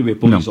doesn't have to be a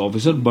police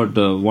officer, but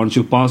once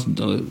you pass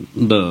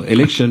the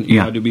election,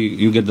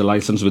 you get the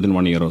license within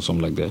 1 year or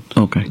something like that.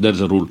 Okay. That's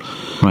a rule.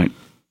 Right.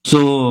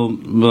 So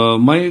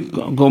my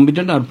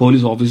competent are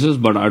police officers,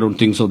 but I don't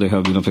think so. They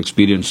have enough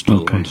experience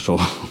to. Okay. So.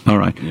 All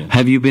right. Yeah.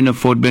 Have you been a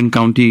Fort Bend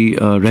County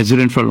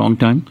resident for a long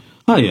time?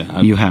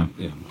 Yeah. You have?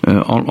 Yeah.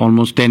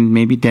 Almost 10,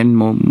 maybe 10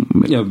 more?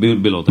 Yeah,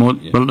 below that. More,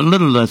 a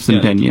little less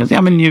than 10 years. I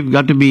mean, you've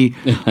got to be,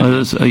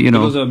 Because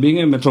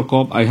being a Metro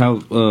Cop, I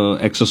have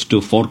access to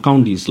 4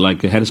 counties,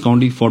 like Harris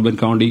County, Fort Bend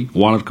County,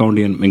 Waller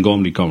County, and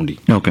Montgomery County.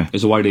 Okay.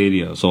 It's a wide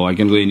area, so I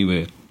can go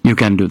anywhere. You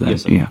can do that,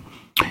 yes, sir. Yeah.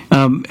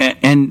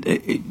 And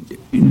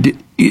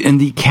in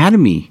the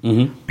academy,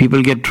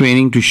 people get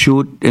training to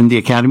shoot in the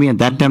academy. At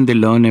that time, they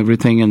learn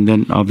everything, and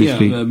then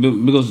obviously... Yeah,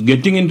 because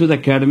getting into the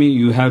academy,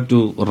 you have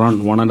to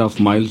run 1.5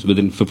 miles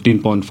within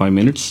 15.5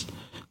 minutes.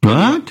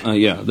 What?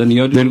 Then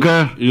you have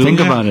to... think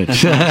about it.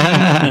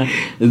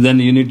 Then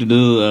you need to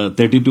do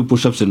 32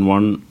 push-ups in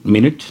 1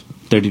 minute,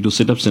 32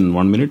 sit-ups in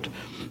 1 minute.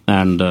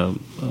 And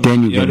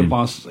then you have to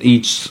pass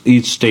each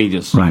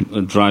stages, right?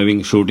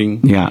 Driving,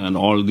 shooting, and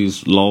all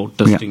these law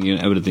testing,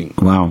 everything.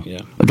 Wow,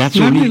 that's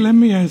let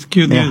me ask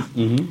you this: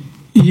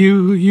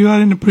 you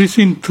are in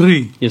Precint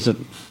 3. Yes, sir.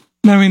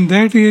 Now, in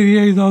that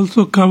area is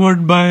also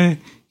covered by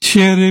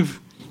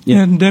sheriff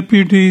and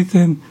deputies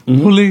and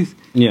police.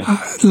 Yeah,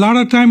 a lot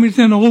of time it's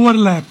an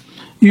overlap.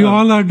 You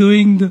all are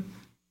doing the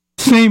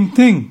same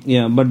thing.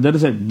 Yeah, but there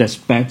is a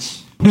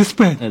dispatch.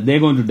 They're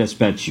going to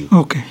dispatch you.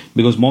 Okay.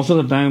 Because most of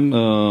the time,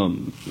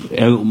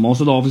 most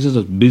of the officers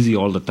are busy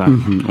all the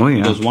time. Oh,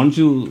 yeah. Because once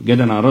you get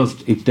an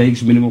arrest, it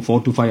takes minimum 4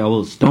 to 5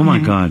 hours. Oh, my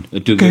God.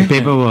 To get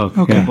paperwork.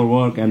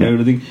 Paperwork and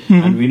everything.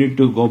 And we need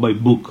to go by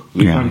book.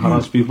 We can't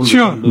harass people.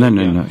 Sure.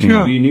 No.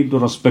 Sure. We need to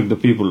respect the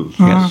people.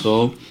 Yes.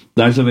 So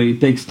that's the way it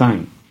takes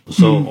time.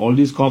 So all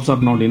these cops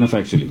are not enough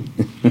actually.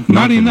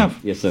 Not enough?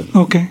 Yes, sir.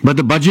 Okay. But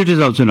the budget is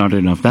also not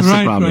enough. That's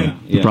the problem.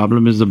 Right. The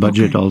problem is the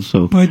budget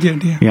also.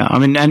 Budget, Yeah, I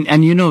mean, and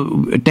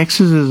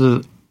Texas is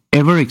a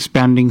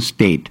ever-expanding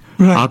state.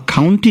 Right. Our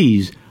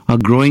counties are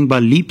growing by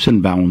leaps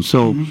and bounds.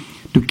 So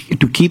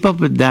to keep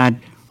up with that,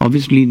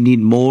 obviously need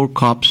more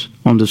cops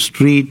on the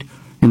street,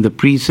 in the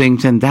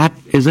precincts, and that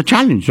is a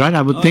challenge, right?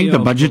 I would think the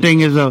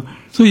budgeting is a...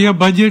 So your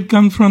budget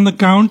comes from the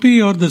county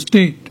or the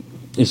state?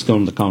 It's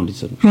from the county,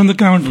 sir. From the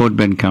county. Fort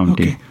Bend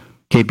County. Okay.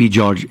 KP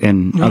George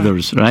and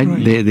others, right?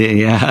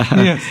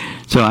 Yes.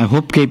 So I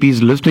hope KP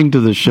is listening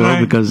to the show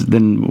because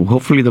then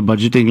hopefully the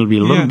budgeting will be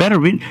a little better.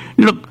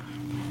 Look,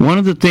 one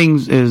of the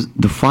things is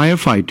the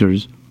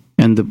firefighters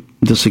and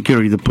the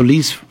security, the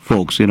police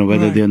folks,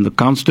 whether they're in the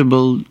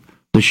constable,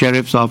 the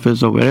sheriff's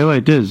office, or wherever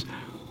it is,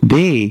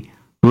 they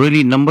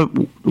really, number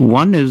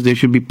one is they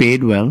should be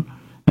paid well,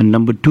 and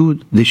number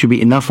two, there should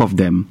be enough of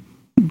them.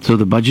 So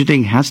the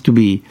budgeting has to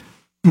be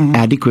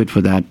adequate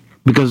for that.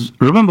 Because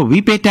remember,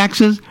 we pay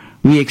taxes,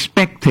 we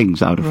expect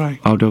things out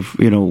of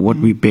what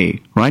we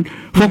pay, right?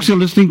 Folks, you're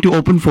listening to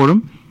Open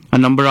Forum. A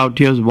number out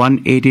here is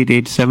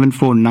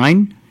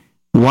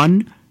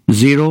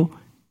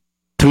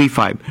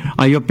 1-888-749-1035.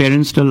 Are your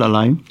parents still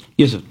alive?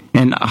 Yes, sir.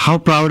 And how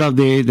proud are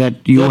they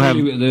that you have...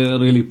 They're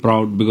really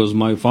proud because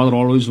my father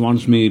always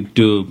wants me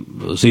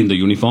to see in the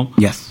uniform.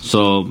 Yes.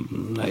 So,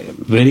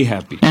 very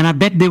happy. And I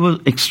bet they were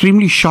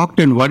extremely shocked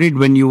and worried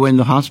when you were in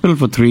the hospital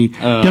for 3.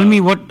 Tell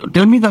me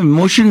the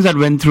emotions that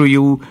went through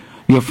you,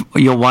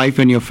 your wife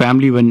and your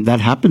family when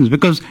that happens.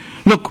 Because,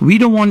 look, we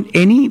don't want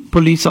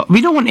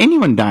we don't want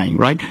anyone dying,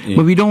 right? Yeah.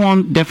 But we don't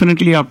want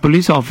definitely our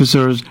police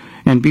officers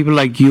and people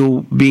like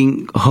you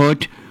being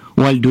hurt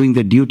while doing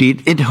the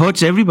duty. It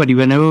hurts everybody.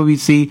 Whenever we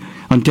see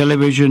on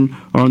television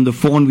or on the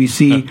phone, we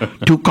see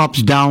 2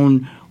 cops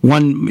down,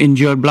 1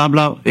 injured, blah,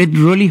 blah. It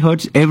really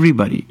hurts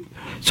everybody.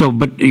 So,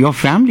 but your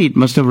family, it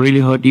must have really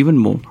hurt even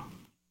more.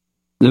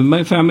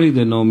 My family,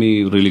 they know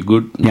me really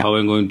good, how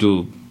I'm going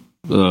to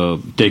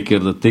take care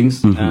of the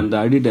things. And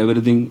I did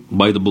everything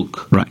by the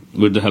book, right,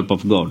 with the help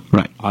of God.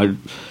 Right. I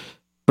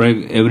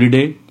pray every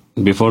day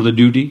before the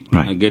duty.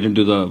 Right. I get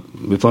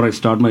before I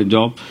start my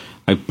job,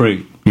 I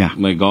pray. Yeah.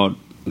 My God,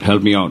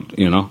 help me out,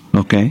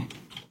 Okay.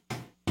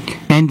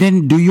 And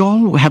then do you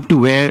all have to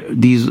wear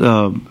these,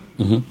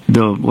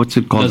 what's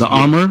it called? The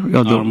armor?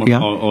 Or Armor,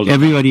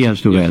 everybody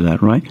has to wear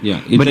that, right?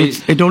 Yeah. But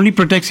it only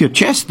protects your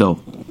chest, though.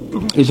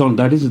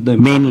 That is the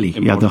mainly,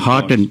 the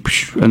heart and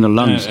the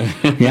lungs.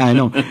 Yeah, I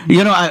know.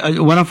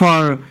 One of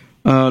our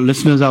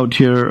listeners out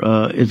here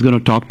is going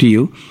to talk to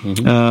you.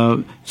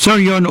 Sir,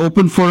 you're in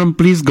open forum.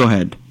 Please go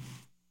ahead.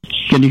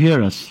 Can you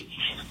hear us?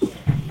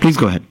 Please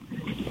go ahead.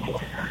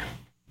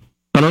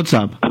 Palod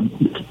साहब.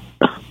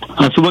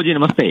 सुबह जी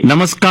नमस्ते.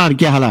 नमस्कार,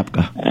 क्या हाल है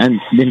आपका? And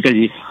Dinkar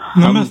ji,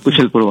 हम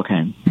कुशल पूर्वक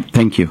हैं.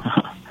 Thank you.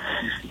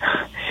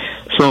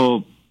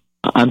 So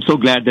I'm so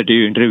glad that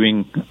you're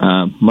interviewing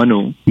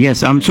Manu.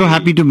 Yes, I'm so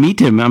happy to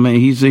meet him. I mean,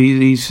 he's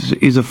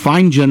a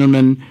fine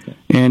gentleman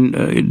and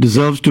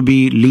deserves to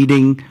be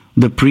leading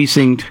the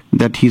precinct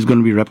that he's going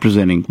to be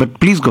representing.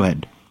 But please go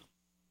ahead.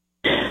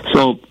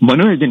 So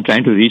Manu has been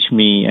trying to reach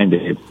me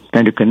and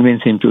trying to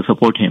convince him to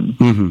support him.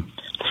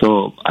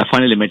 So I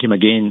finally met him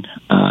again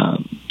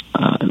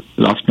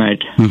last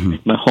night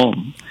at my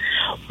home.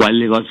 While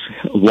he was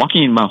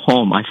walking in my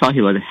home, I saw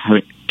he was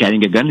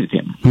carrying a gun with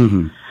him.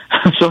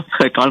 So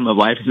I called my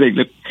wife and said,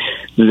 look,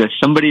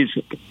 somebody's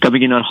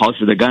coming in our house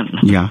with a gun.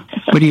 Yeah,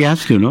 but he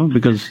has to,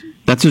 because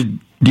that's his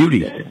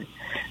duty.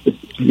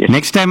 Yes.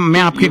 Next time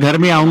मैं आपके घर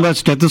में आऊंगा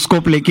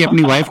stethoscope लेके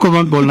अपनी wife को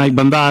मत बोलना एक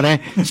बंदा आ रहा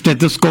है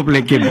स्टेथोस्कोप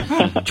लेके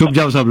छुप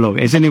जाओ सब लोग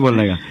ऐसे नहीं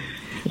बोलने का.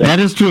 That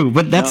is true,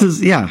 but that's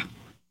his,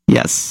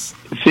 yes.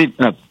 See,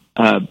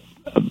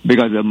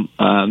 because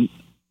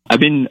I've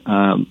been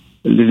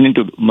listening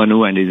to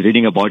Manu and is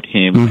reading about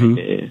him,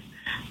 and,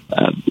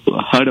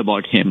 heard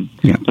about him.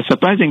 Yeah. So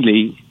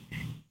surprisingly,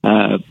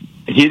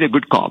 he's a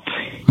good cop.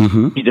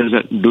 He does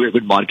do a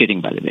good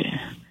marketing, by the way.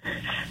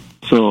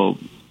 So,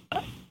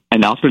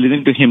 and after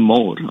listening to him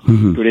more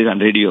today on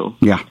radio,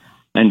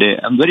 and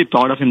I'm very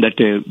proud of him that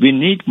we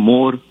need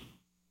more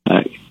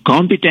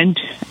competent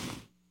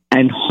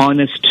and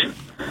honest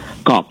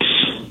cops.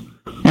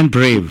 And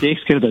brave. He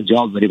takes care of the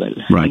job very well.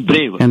 Right.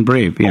 And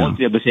brave, yeah. All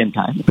three at the same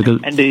time.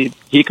 Because and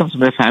he comes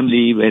from a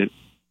family where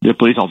they're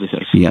police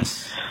officers.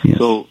 Yes.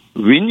 So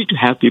we need to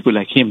have people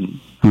like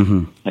him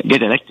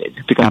get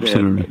elected. Because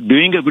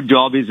doing a good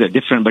job is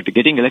different, but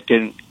getting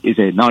elected is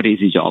a not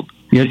easy job.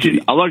 It is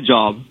our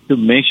job to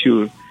make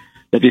sure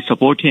that we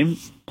support him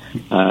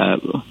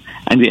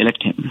and we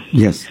elect him.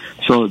 Yes.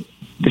 So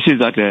this is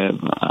that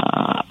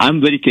I'm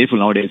very careful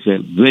nowadays,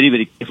 very,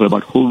 very careful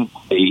about whom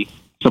I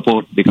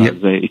support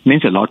because it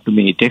means a lot to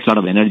me. It takes a lot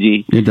of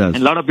energy. It does.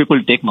 And a lot of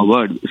people take my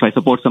word. If I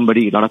support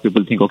somebody, a lot of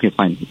people think, okay,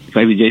 fine. If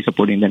I Vijay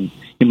supporting, then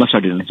he must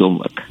have done his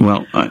homework.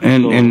 Well,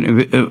 and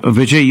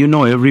Vijay, you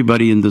know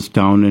everybody in this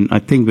town, and I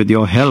think with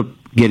your help,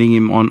 getting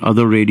him on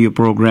other radio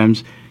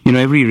programs,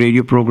 every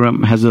radio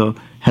program has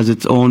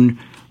its own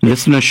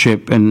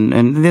listenership,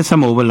 and there's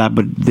some overlap,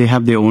 but they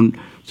have their own.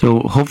 So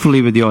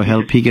hopefully with your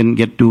help, he can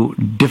get to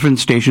different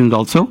stations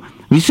also.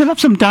 We still have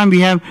some time. We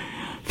have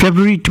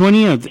February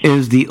 20th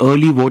is the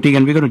early voting,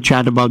 and we're going to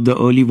chat about the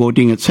early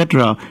voting,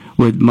 etc.,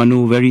 with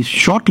Manu very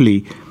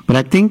shortly. But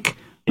I think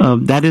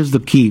that is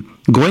the key.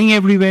 Going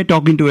everywhere,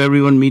 talking to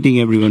everyone, meeting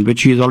everyone,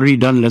 which he has already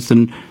done less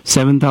than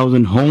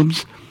 7,000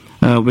 homes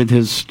with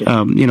his,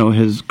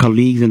 his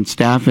colleagues and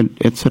staff, and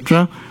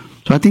etc.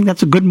 So I think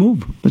that's a good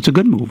move. That's a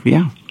good move,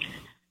 yeah.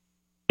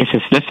 Yes,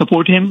 let's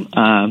support him.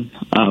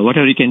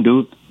 Whatever he can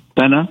do,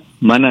 Tana,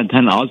 Mana,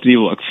 Dhan, all three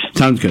works.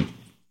 Sounds good.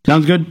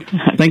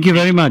 Thank you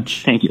very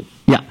much. Thank you.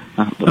 Yeah.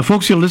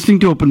 Folks, you're listening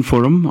to Open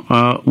Forum,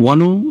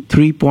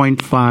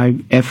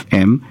 103.5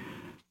 FM,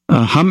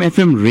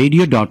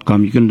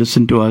 humfmradio.com. You can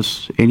listen to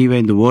us anywhere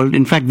in the world.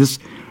 In fact, this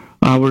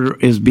hour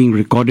is being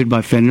recorded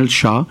by Fennel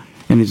Shah,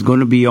 and it's going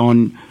to be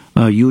on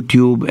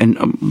YouTube and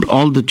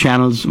all the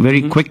channels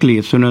very quickly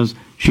as soon as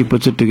she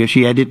puts it together.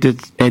 She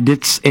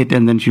edits it,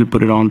 and then she'll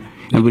put it on,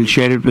 and we'll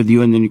share it with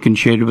you, and then you can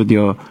share it with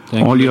your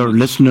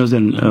listeners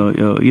and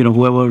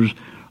whoever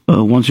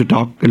wants to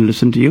talk and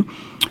listen to you.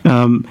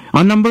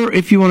 Our number,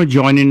 if you want to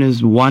join in,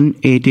 is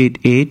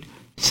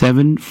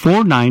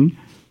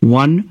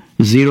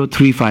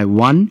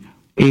 1-888-749-1035.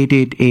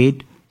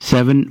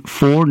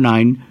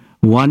 1-888-749-1035.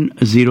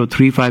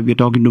 1035. We're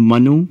talking to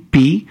Manu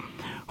P,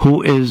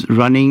 who is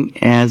running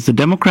as the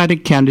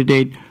Democratic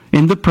candidate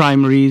in the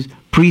primaries,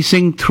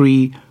 Precinct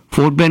 3,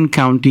 Fort Bend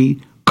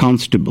County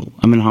Constable.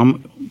 I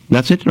mean,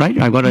 that's it, right?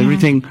 I got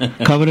everything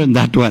covered in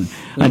that one.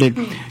 I did.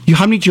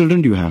 How many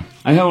children do you have?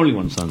 I have only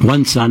one son.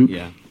 One son?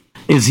 Yeah.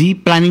 Is he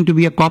planning to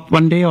be a cop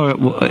one day, or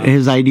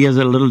his ideas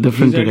are a little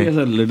different today? His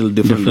ideas are a little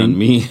different than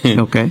me.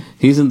 Okay.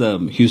 He's in the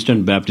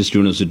Houston Baptist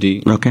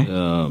University. Okay.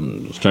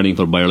 Studying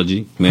for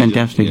biology. Major.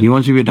 Fantastic. Yeah. He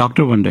wants to be a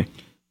doctor one day.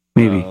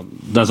 Maybe.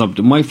 That's up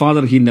to my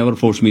father. He never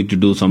forced me to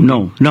do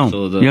something. No.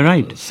 So You're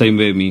right. Same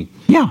way me.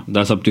 Yeah.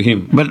 That's up to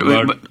him. But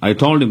I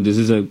told him this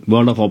is a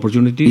world of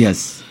opportunities.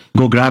 Yes.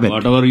 Go grab it.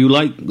 Whatever you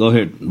like, go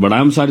ahead. But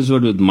I'm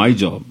satisfied with my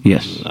job.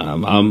 Yes.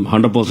 I'm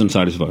 100%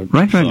 satisfied.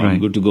 Right. I'm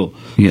good to go.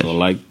 Yes.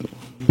 So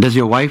does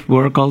your wife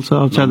work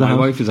also outside the house?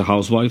 My wife is a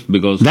housewife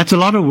because... That's a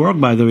lot of work,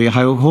 by the way.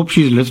 I hope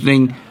she's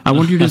listening. I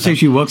want you to say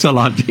she works a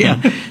lot. Yeah.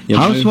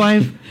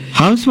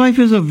 Housewife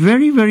is a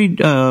very, very...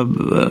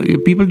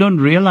 people don't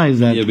realize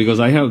that. Yeah, because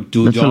I have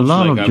two That's jobs. A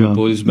lot of I'm job. a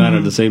policeman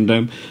at the same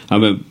time.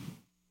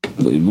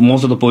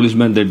 Most of the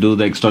policemen, they do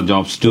the extra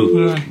jobs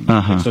too. Right.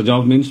 Extra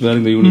job means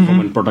wearing the uniform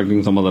and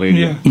protecting some other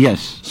area. Yeah.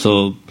 Yes.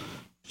 So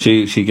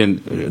she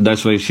can...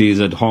 That's why she is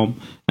at home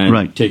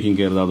and taking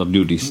care of the other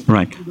duties.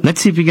 Right.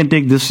 Let's see if we can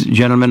take this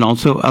gentleman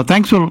also.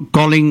 Thanks for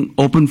calling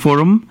Open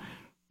Forum.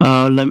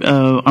 I'm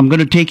going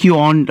to take you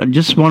on. I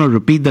just want to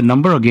repeat the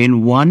number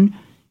again.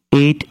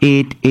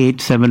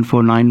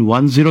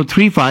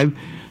 1-888-749-1035.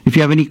 If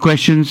you have any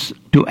questions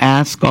to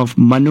ask of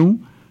Manu,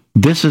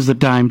 this is the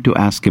time to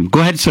ask him. Go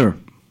ahead, sir.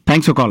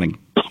 Thanks for calling.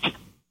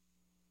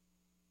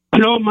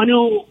 Hello,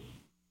 Manu.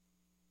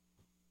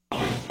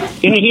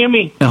 Can you hear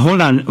me?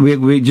 Hold on.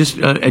 We're just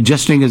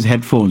adjusting his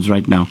headphones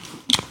right now.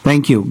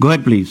 Thank you. Go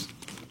ahead, please.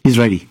 He's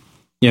ready.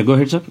 Yeah, go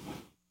ahead, sir.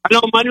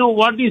 Hello, Manu.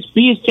 What is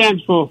P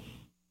stands for?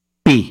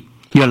 P.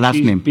 Your last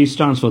name. P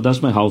stands for,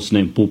 that's my house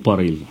name,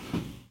 Pooparayil.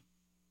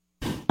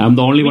 I'm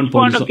the only one. Which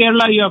part of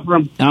Kerala you are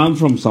from? I'm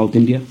from South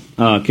India.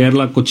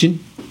 Kerala, Cochin.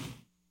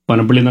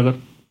 Panampally Nagar.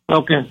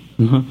 Okay.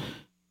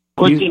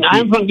 Cochin.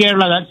 I'm from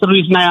Kerala. That's the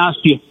reason I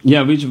asked you.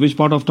 Yeah, which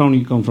part of town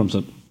you come from,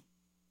 sir?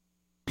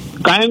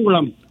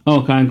 Kayangulam.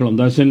 Oh, Kayangulam.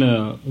 That's in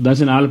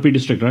Alapi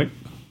district, right?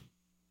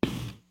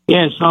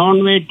 Yes,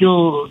 on way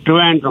to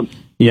Trivandrum.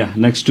 Yeah,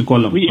 next to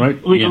Kollam,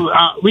 right?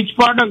 Which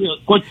part of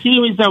Kochi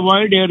is a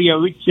wide area?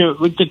 Which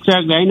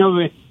exactly? I know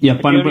where. Yeah,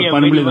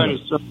 Panampally Nagar.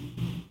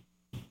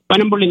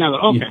 Panampally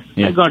Nagar. Okay,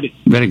 yeah. I got it.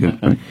 Very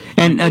good.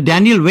 And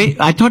Daniel, wait,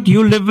 I thought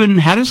you live in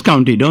Harris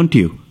County, don't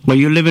you? Well,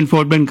 you live in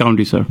Fort Bend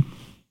County, sir.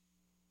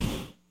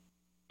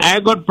 I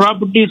got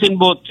properties in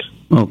both.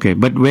 Okay,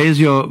 but where is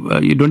your...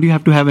 don't you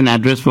have to have an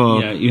address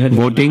for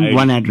voting?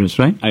 One address,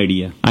 right?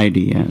 ID,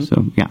 yeah.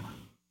 So, yeah.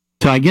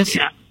 So, I guess...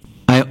 Yeah.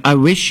 I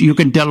wish you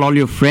can tell all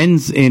your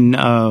friends in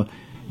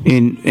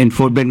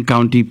Fort Bend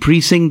County,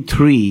 Precinct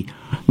 3,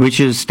 which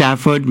is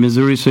Stafford,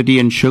 Missouri City,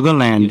 and Sugar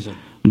Land, yes,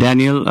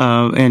 Daniel,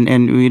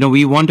 and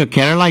we want a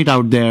Keralite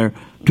out there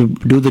to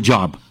do the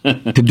job.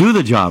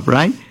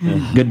 Right?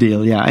 Yeah. Good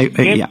deal. Yeah.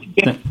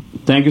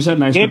 Thank you, sir.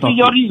 Nice to talk to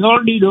you. is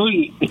already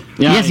doing.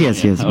 Yes.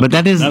 Okay. But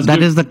that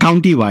is the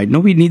county-wide. No,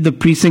 we need the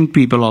precinct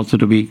people also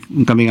to be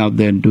coming out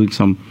there and doing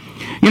some,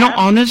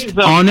 honest.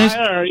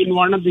 In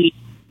one of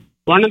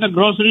the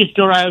grocery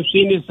store I have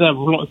seen is a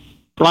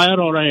flyer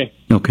or a...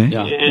 Okay.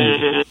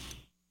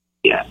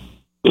 Yeah.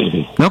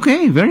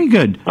 Okay, very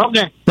good.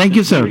 Okay. Thank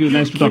you, sir. Thank you.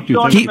 Nice to talk to you.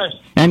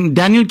 And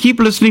Daniel, keep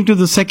listening to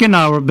the second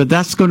hour, but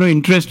that's going to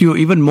interest you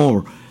even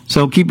more.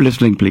 So keep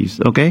listening, please.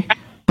 Okay?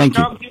 Thank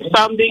you. Talk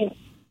something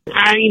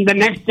in the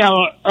next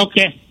hour.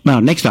 Okay. No,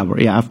 next hour.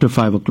 Yeah, after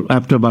 5 o'clock,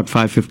 after about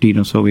 5:15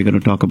 or so, we're going to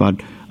talk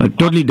about a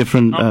totally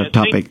different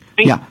topic.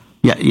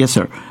 Yes,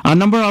 sir. Our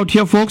number out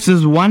here, folks,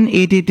 is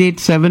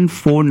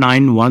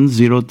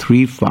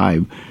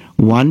 1-888-749-1035.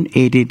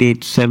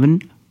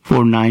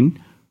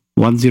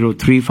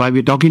 1-888-749-1035.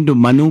 We're talking to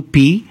Manu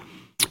P.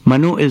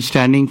 Manu is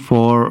standing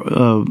for,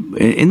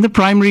 in the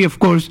primary, of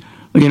course,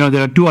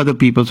 there are two other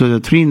people, so there are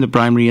three in the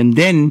primary. And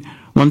then,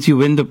 once you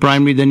win the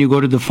primary, then you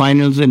go to the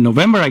finals in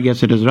November, I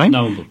guess it is, right?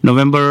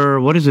 November,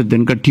 what is it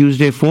then?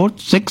 Tuesday, 4th,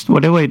 6th,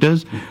 whatever it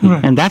is.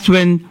 Right. And that's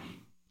when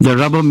the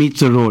rubber meets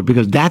the road,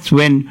 because that's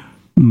when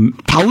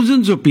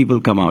thousands of people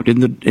come out.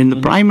 In the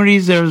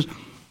primaries, there's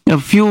a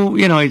few,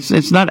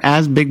 it's not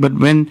as big, but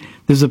when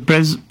there's a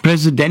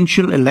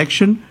presidential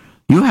election,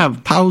 you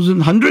have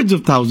hundreds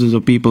of thousands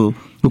of people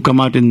who come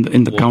out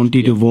in the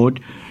county to vote,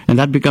 and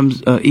that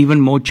becomes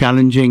even more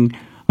challenging.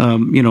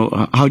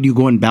 How do you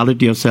go and ballot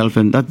yourself?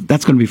 And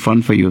that's going to be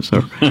fun for you,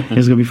 sir.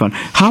 It's going to be fun.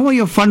 How are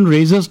your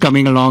fundraisers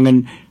coming along,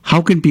 and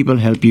how can people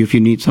help you if you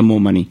need some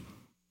more money?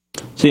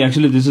 See,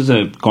 actually, this is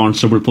a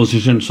constable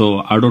position,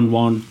 so I don't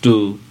want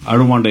a...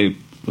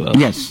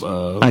 yes,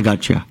 I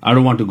got you. I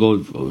don't want to go...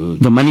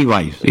 the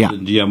money-wise, yeah.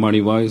 Yeah,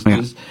 money-wise.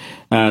 Yeah.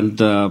 And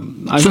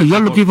so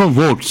you're looking for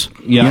votes.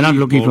 Yeah, you're not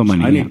looking for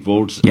money. I need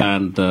votes,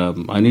 and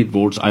I need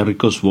votes. I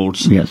request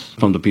votes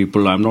from the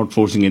people. I'm not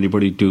forcing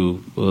anybody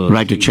to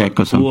write a check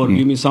or something. Or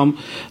give me some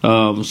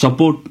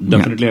support.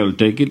 Definitely, I will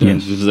take it. And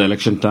this is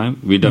election time.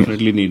 We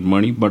definitely need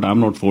money, but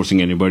I'm not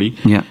forcing anybody.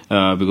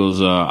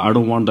 Because I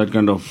don't want that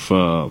kind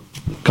of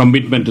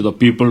commitment to the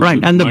people. Right,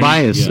 and the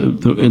bias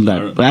in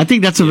that. I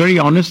think that's a very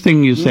honest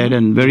thing you said,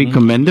 and very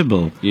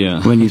commendable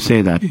when you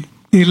say that.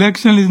 The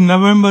election is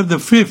November the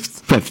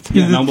 5th.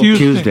 5th.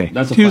 Tuesday.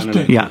 That's a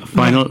Tuesday.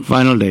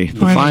 Final day. The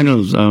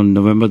finals on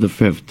November the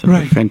 5th.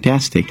 Right.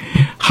 Fantastic.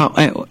 How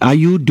are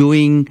you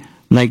doing,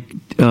 like,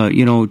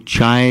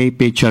 chai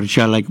pe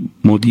charcha like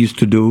Modi used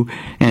to do?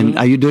 And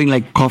are you doing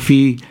like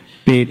coffee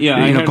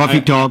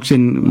coffee talks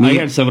and I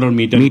had several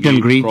meet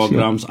and greet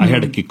programs. Yeah. I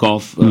had a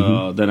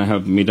kickoff. Then I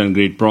have meet and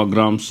greet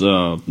programs,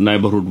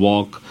 neighborhood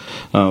walk.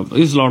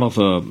 There's a lot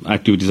of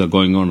activities are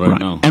going on right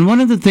now. And one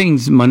of the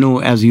things,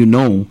 Manu, as you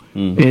know,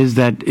 is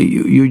that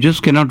you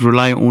just cannot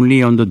rely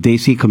only on the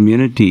Desi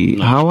community.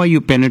 No. How are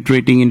you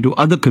penetrating into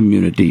other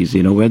communities?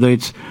 Whether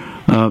it's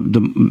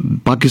the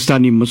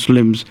Pakistani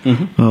Muslims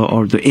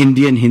or the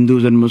Indian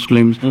Hindus and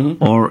Muslims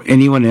or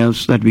anyone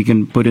else that we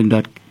can put in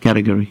that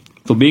category?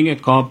 So being a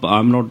cop,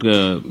 I'm not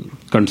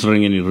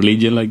considering any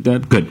religion like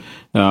that. Good.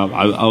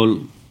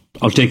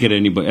 I'll take care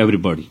of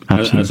everybody.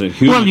 As a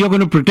human. Well, you're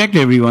going to protect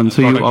everyone,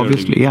 so you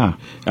obviously,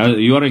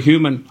 you are a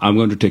human, I'm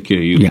going to take care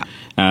of you. Yeah.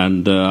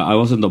 And I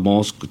was in the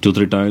mosque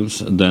 2-3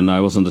 times. Then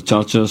I was in the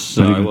churches.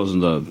 I was in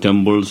the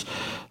temples.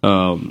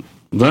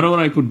 Wherever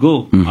I could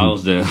go, I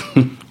was there.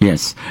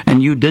 Yes.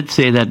 And you did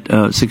say that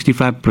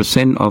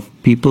 65% of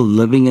people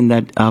living in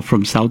that are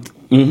from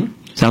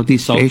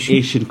Southeast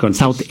Asian countries.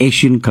 South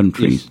Asian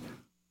countries.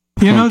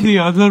 Yes. The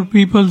other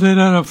people that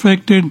are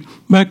affected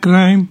by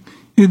crime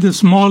is the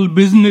small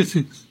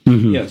businesses.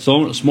 Yeah,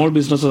 so small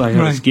businesses, I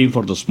have a scheme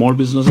for the small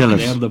businesses.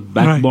 They are the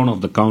backbone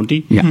of the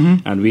county. Yeah.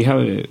 And we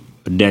have a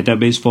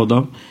database for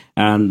them.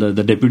 And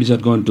the deputies are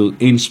going to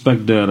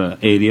inspect their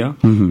area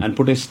and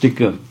put a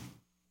sticker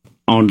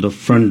on the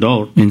front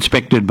door.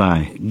 Inspected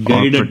by,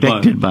 guided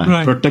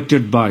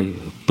protected by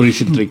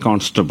Precint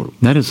Constable.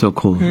 That is so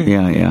cool.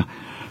 Yeah.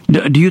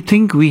 Do you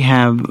think we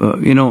have,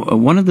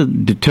 one of the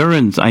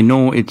deterrents, I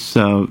know it's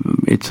a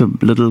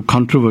little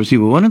controversy,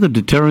 but one of the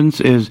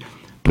deterrents is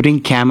putting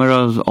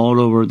cameras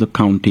all over the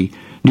county.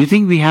 Do you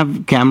think we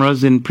have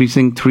cameras in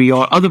Precinct 3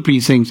 or other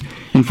precincts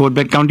in Fort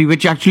Bend County,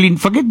 which actually,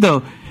 forget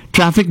the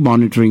traffic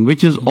monitoring,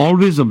 which is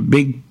always a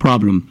big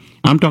problem.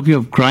 I'm talking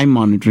of crime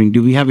monitoring.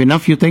 Do we have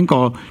enough, you think,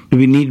 or do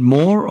we need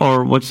more,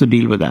 or what's the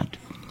deal with that?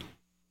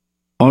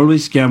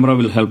 Always camera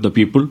will help the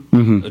people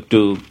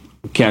to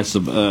catch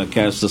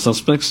the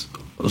suspects.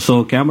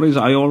 So cameras,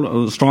 I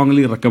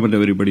strongly recommend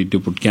everybody to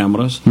put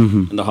cameras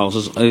in the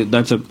houses.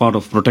 That's a part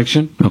of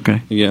protection.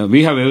 Okay. Yeah,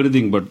 we have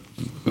everything, but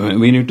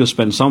we need to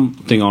spend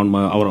something on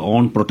our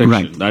own protection.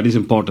 Right. That is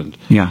important.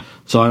 Yeah.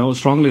 So I would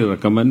strongly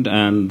recommend,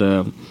 and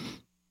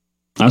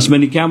as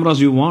many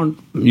cameras you want,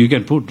 you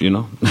can put,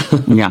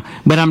 Yeah,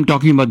 but I'm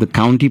talking about the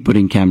county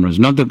putting cameras,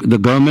 not the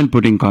government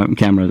putting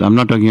cameras. I'm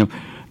not talking of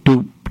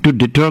to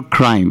deter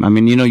crime. I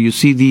mean, you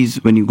see these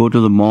when you go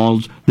to the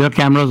malls. There are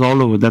cameras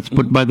all over. That's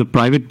put by the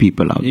private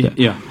people out there.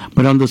 Yeah.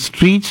 But on the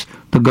streets,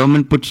 the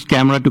government puts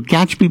camera to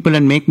catch people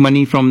and make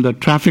money from the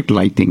traffic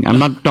lighting. I'm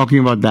not talking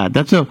about that.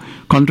 That's a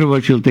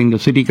controversial thing. The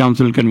city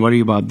council can worry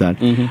about that.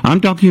 I'm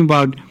talking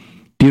about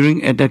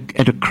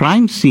at a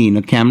crime scene,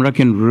 a camera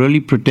can really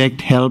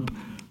protect, help.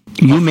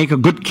 You make a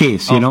good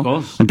case, Of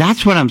course. And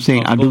that's what I'm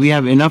saying. Do we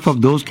have enough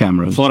of those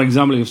cameras? For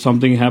example, if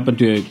something happened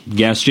to a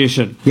gas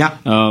station,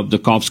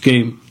 the cops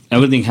came.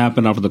 Everything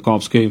happened after the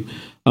cops came.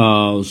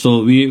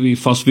 So we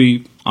first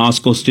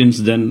ask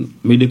questions, then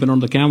we depend on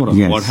the camera.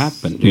 Yes. What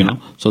happened? You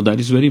know. So that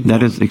is very important.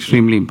 That is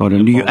extremely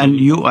important.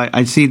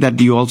 I see that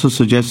you also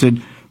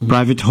suggested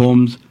private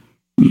homes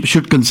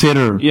should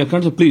consider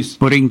please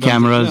putting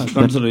cameras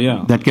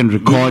that can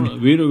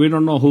record. We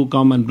don't know who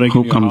come and break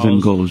who comes house.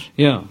 And goes.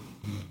 Yeah.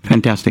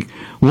 Fantastic.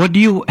 What do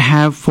you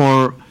have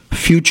for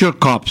future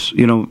cops?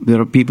 There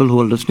are people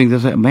who are listening. They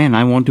say, "Man,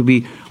 I want to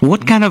be."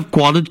 What kind of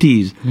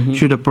qualities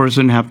should a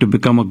person have to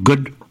become a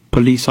good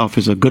police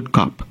officer, good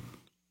cop?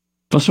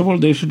 First of all,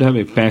 they should have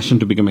a passion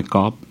to become a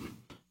cop.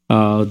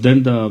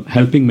 Then the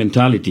helping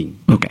mentality.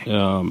 Okay.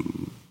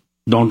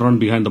 Don't run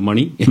behind the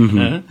money.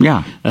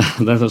 Yeah.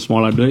 That's a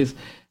small advice.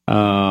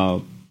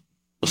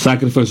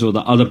 Sacrifice for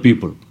the other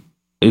people.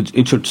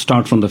 It should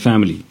start from the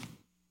family.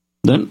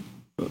 Then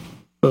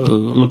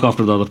look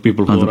after the other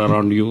people who are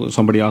around you.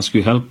 Somebody asks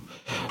you help.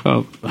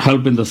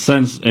 Help in the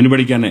sense,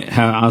 anybody can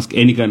ask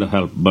any kind of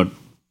help, but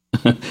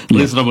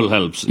reasonable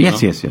helps.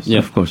 Yes. Yeah.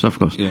 Of course.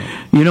 Yeah.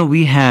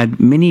 We had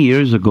many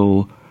years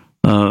ago,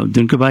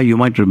 Dinkabai, you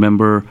might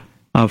remember,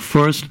 our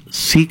first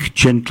Sikh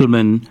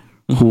gentleman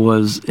who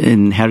was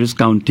in Harris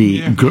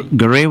County,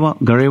 Garewal?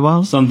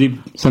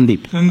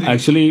 Sandeep.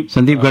 Actually,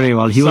 Sandeep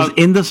Garewal. He was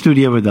in the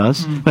studio with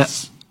us.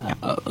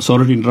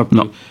 Sorry to interrupt.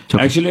 No,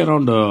 okay. Actually,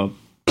 around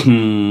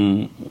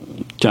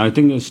I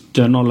think it's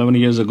 10 or 11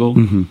 years ago.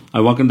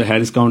 I work in the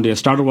Harris County. I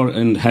started work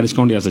in Harris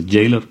County as a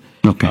jailer.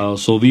 Okay.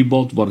 So we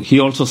both work. He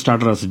also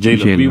started as a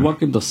jailer. We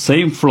work in the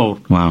same floor.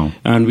 Wow.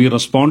 And we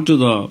respond to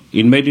the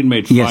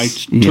inmate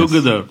fights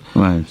together.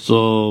 Right.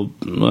 So,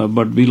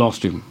 but we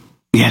lost him.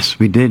 Yes,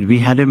 we did. We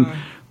had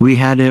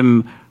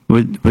him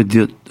with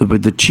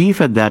the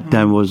chief at that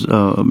time was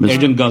Mr.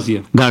 Agent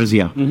Garcia.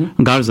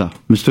 Garza.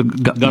 Mr.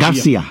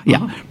 Garcia.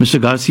 Yeah.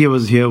 Mr. Garcia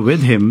was here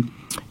with him,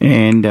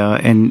 and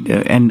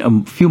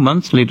a few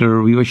months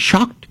later we were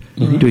shocked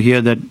to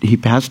hear that he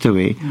passed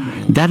away.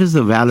 That is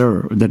the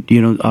valor that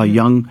our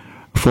young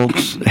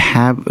folks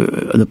have,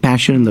 the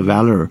passion and the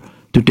valor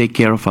to take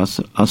care of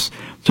us.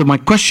 So my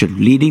question,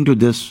 leading to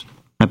this,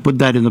 I put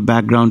that in the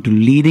background to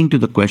leading to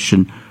the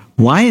question: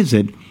 why is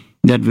it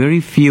that very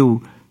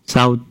few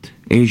South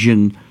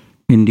Asian,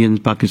 Indians,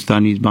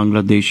 Pakistanis,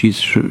 Bangladeshis,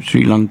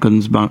 Sri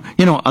Lankans,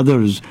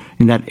 others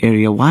in that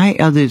area, why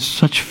are there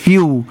such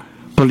few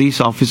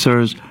police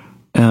officers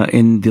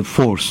in the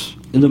force?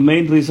 And the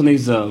main reason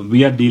is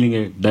we are dealing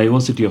a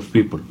diversity of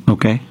people.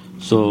 Okay.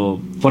 So,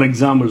 for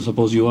example,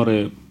 suppose you are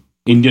a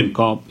Indian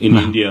cop in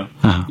India,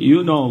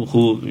 you know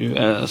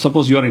who,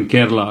 suppose you are in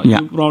Kerala,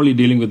 you're probably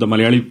dealing with the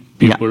Malayali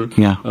people,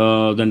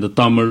 then the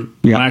Tamil,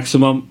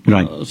 maximum,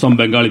 some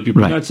Bengali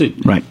people, that's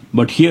it. Right.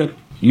 But here,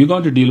 you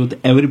got to deal with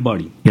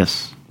everybody.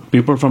 Yes.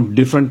 People from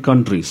different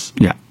countries.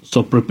 Yeah.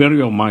 So prepare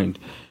your mind.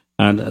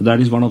 And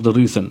that is one of the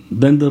reasons.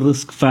 Then the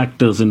risk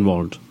factors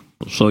involved.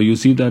 So you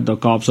see that the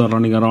cops are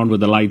running around with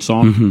the lights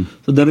on.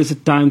 So there is a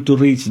time to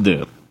reach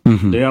there.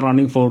 They are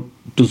running to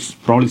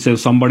probably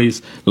save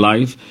somebody's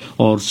life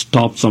or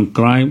stop some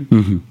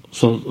crime.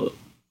 So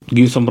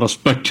give some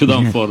respect to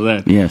them for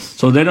that. Yes.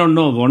 So they don't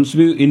know. Once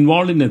we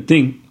involved in a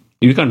thing,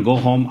 you can't go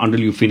home until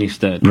you finish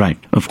that. Right.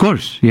 Of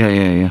course.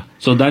 Yeah.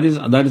 So that is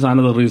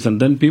another reason.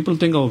 Then people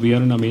think, oh, we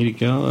are in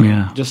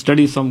America. Just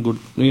study some good,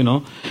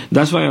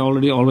 That's why I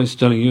always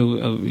telling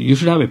you, you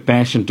should have a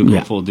passion to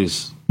go for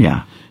this.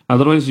 Yeah.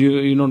 Otherwise,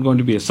 you're not going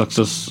to be a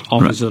success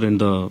officer in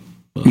the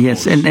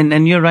yes,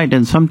 and you're right.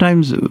 And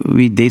sometimes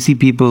we Desi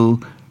people,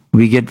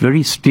 we get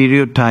very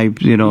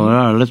stereotyped.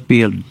 Let's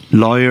be a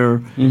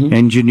lawyer,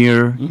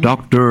 engineer,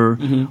 doctor,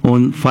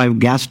 own 5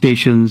 gas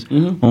stations,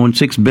 own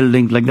 6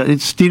 buildings, like that.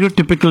 It's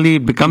stereotypically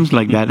it becomes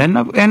like that, and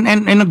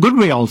in a good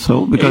way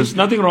also, because there's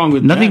nothing wrong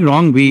with nothing that.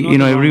 wrong. We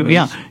in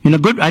a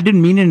good. I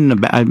didn't mean it in a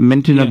I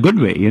meant in a good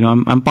way.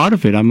 I'm part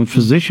of it. I'm a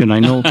physician. I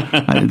know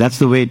that's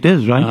the way it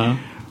is, right?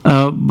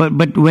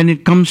 But when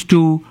it comes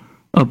to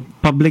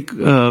public,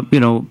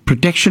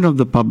 protection of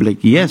the public,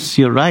 yes,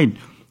 you're right.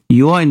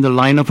 You are in the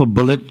line of a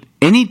bullet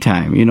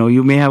anytime.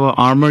 You may have an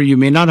armor, you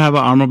may not have an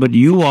armor, but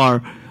you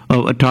are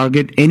a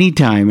target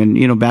anytime.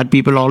 And, bad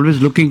people are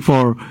always looking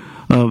for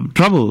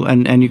trouble,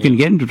 and you can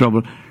get into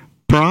trouble.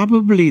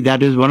 Probably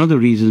that is one of the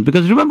reasons.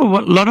 Because remember,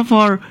 a lot of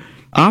our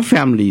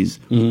families,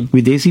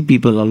 with Desi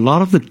people, a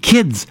lot of the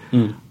kids,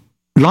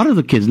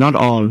 not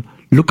all,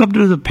 look up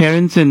to the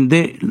parents and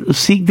they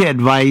seek their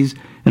advice.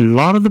 And a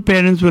lot of the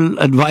parents will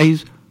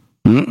advise,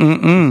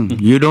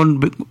 you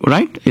don't,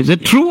 right? Is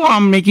it true or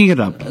I'm making it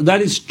up?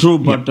 That is true,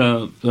 but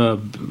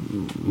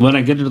when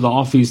I get into the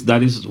office,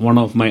 that is one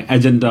of my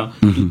agenda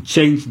to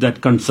change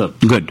that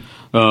concept. Good.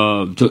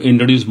 To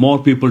introduce more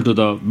people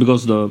to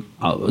because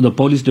the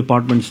police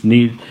departments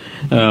need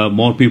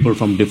more people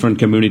from different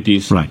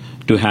communities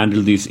to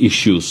handle these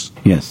issues.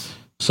 Yes.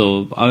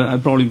 So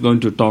I'm probably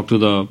going to talk to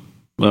the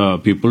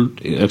people,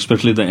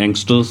 especially the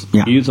youngsters,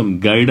 give some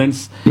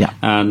guidance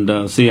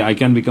and say, I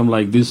can become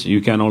like this, you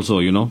can also,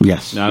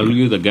 Yes. I will give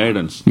you the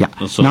guidance. Yeah.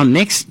 So, now,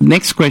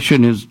 next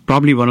question is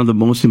probably one of the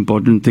most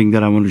important thing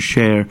that I want to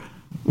share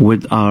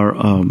with our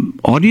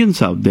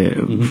audience out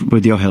there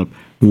with your help.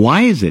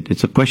 Why is it?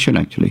 It's a question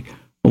actually.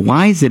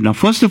 Why is it? Now,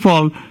 first of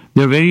all,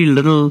 there are very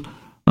little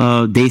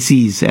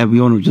Desis.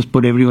 We want to just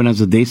put everyone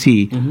as a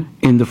Desi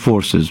in the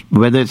forces,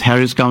 whether it's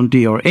Harris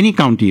County or any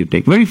county you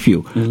take. Very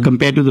few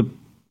compared to the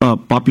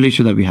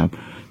population that we have.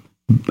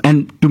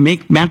 And to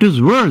make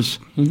matters worse,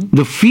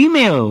 the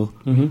female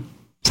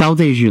South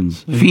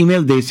Asians,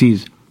 female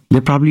Desis, they're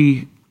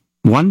probably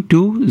 1,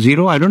 2,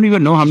 0. I don't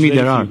even know how many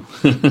there are.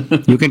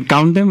 You can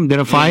count them. There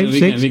are 5,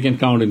 6. We can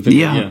count in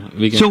figure.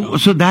 We can count.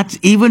 So that's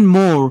even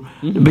more,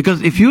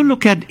 because if you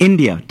look at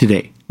India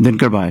today,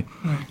 Dinkarbai,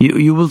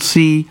 you will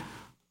see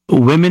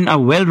women are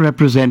well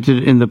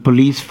represented in the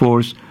police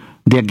force.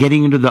 They're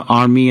getting into the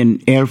army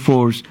and air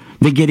force.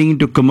 They're getting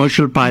into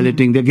commercial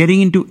piloting. They're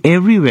getting into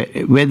everywhere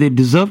where they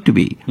deserve to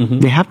be.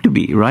 They have to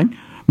be, right?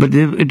 But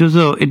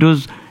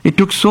it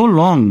took so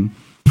long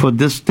for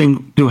this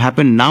thing to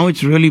happen. Now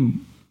it's really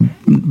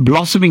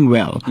blossoming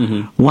well.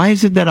 Why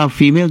is it that our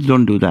females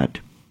don't do that?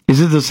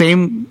 Is it the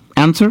same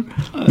answer?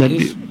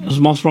 It's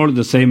most probably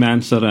the same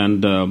answer.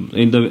 And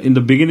in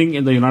the beginning,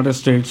 in the United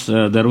States,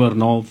 there were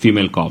no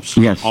female cops.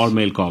 Yes, all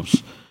male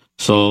cops.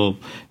 So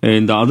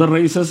in the other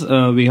races,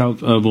 we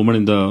have women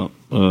in the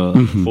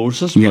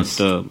forces, Yes.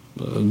 but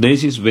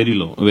this is very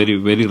low, very,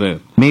 very rare.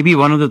 Maybe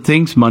one of the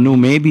things, Manu,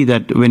 maybe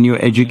that when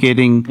you're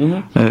educating,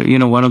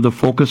 one of the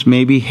focus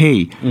may be,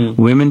 hey,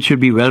 women should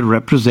be well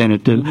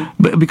represented.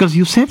 Because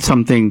you said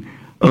something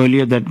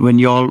earlier that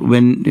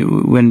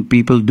when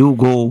people do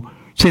go,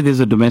 say there's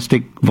a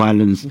domestic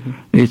violence,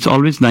 it's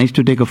always nice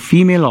to take a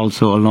female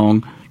also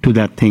along to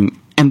that thing.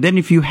 And then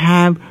if you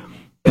have,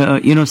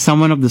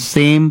 someone of the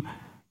same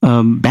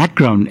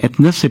background,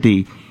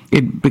 ethnicity,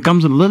 it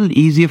becomes a little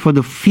easier for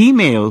the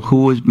female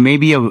who is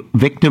maybe a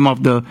victim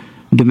of the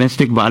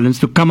domestic violence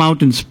to come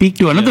out and speak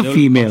to another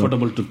female.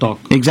 Comfortable to talk.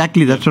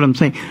 Exactly, that's what I'm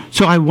saying.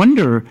 So I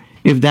wonder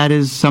if that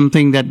is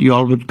something that you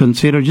all would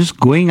consider,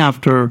 just going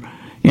after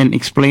and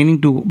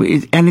explaining to,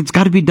 and it's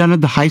got to be done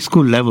at the high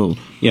school level.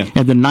 Yeah.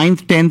 At the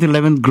 9th, 10th,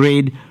 11th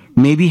grade,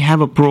 maybe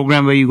have a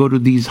program where you go to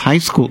these high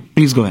school.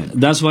 Please go ahead.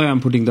 That's why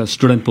I'm putting the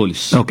student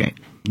police. Okay.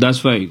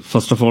 That's why,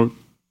 first of all,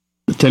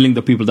 telling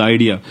the people the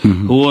idea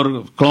who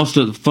are close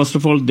to, first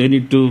of all, they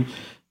need to,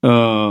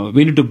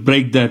 we need to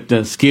break that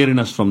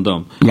scariness from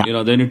them.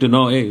 Yeah. They need to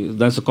know, hey,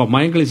 that's a cop.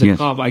 My uncle is a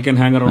cop. I can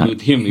hang around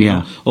with him. You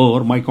know?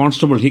 Or my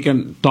constable, he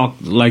can talk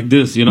like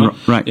this.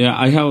 Right. Yeah,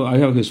 I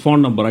have his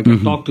phone number. I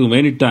can talk to him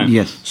anytime.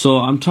 Yes. So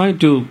I'm trying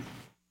to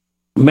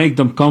make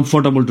them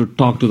comfortable to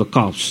talk to the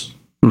cops.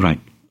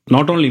 Right.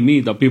 Not only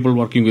me, the people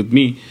working with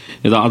me,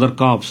 the other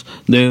cops,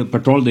 they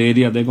patrol the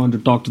area, they're going to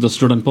talk to the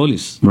student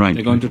police. Right.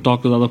 They're going to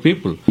talk to the other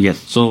people. Yes.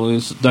 So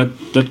it's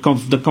the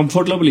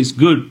comfort level is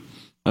good.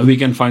 We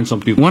can find some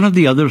people. One of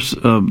the other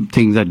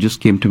things that just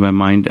came to my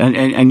mind,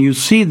 and you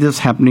see this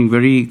happening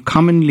very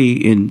commonly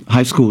in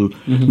high school,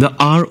 the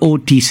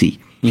ROTC.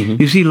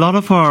 You see a lot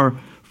of our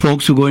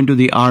folks who go into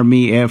the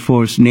Army, Air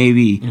Force,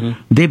 Navy,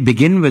 they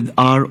begin with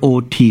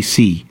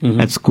ROTC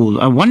at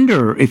school. I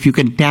wonder if you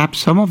can tap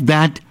some of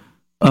that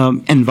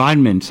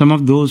environment, some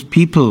of those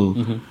people,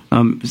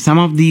 some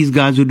of these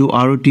guys who do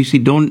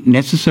ROTC don't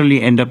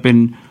necessarily end up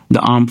in the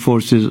armed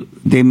forces.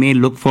 They may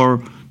look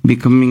for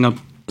becoming a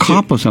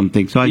cop or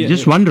something. So I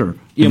just wonder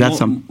if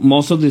that's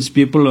most of these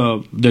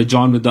people they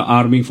join with the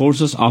army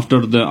forces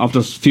after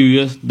a few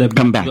years they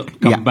come back.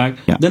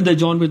 Then they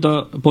join with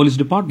the police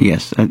department.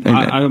 Yes,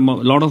 a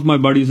lot of my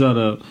buddies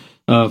are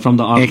from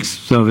the army.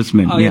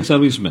 Ex-servicemen.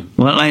 Ex-servicemen.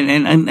 Well,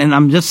 and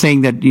I'm just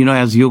saying that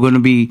as you're going to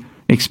be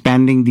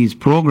expanding these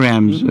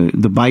programs,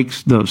 the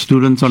bikes, the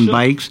students on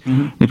bikes,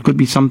 it could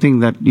be something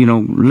that,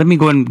 let me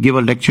go and give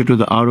a lecture to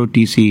the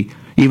ROTC.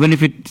 Even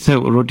if it's a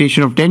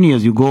rotation of 10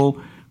 years, you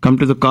go, come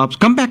to the cops,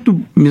 come back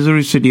to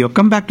Missouri City or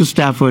come back to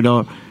Stafford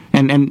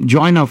and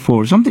join our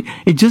force. Something.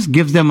 It just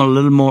gives them a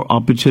little more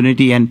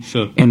opportunity and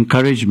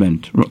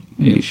encouragement.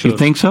 You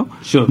think so?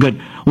 Sure. Good.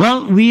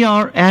 Well, we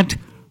are at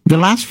the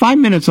last 5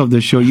 minutes of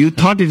the show. You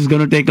thought it was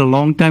going to take a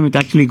long time. It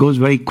actually goes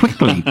very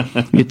quickly.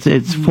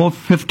 It's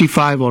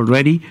 4:55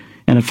 already,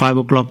 and at 5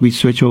 o'clock we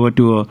switch over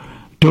to a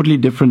totally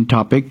different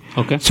topic.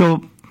 Okay.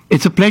 So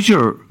it's a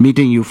pleasure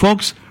meeting you,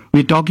 folks.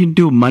 We're talking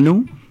to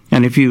Manu,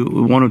 and if you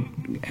want to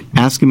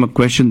ask him a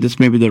question, this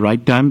may be the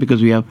right time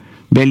because we have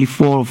barely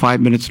 4 or 5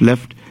 minutes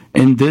left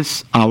in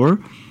this hour.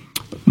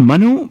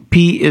 Manu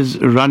P is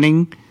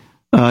running.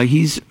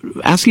 He's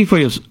asking for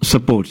your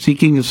support,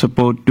 seeking your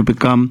support to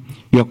become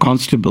your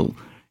constable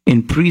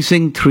in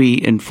Precinct 3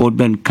 in Fort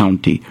Bend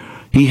County.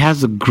 He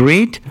has a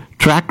great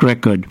track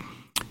record.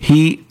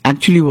 He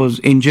actually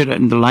was injured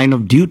in the line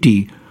of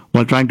duty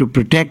while trying to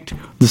protect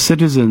the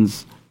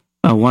citizens.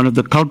 One of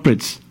the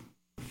culprits,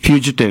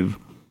 fugitive,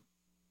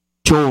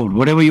 chore,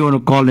 whatever you want to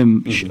call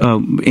him,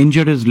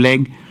 injured his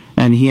leg,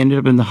 and he ended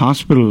up in the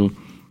hospital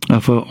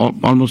for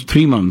almost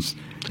 3 months.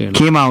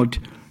 Came out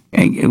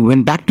and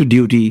went back to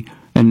duty.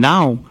 And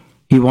now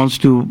he wants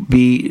to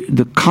be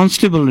the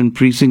constable in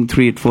Precinct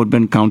 3 at Fort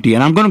Bend County.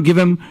 And I'm going to give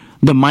him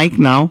the mic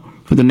now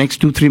for the next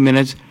 2-3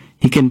 minutes.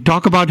 He can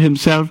talk about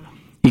himself.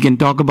 He can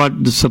talk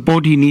about the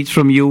support he needs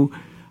from you,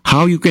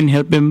 how you can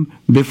help him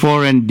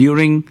before and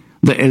during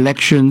the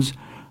elections.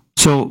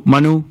 So,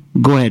 Manu,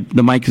 go ahead.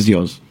 The mic is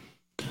yours.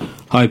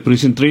 Hi,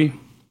 Precint 3.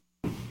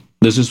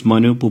 This is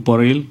Manu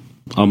Pooparayil.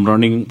 I'm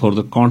running for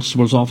the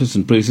constable's office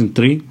in Precint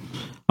 3.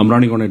 I'm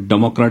running on a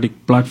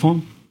democratic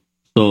platform.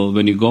 So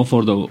when you go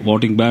for the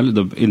voting ballot,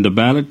 in the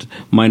ballot,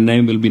 my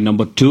name will be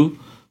number 2.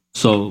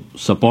 So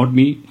support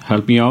me,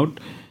 help me out.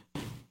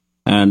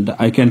 And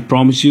I can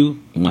promise you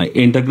my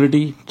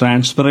integrity,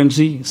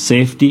 transparency,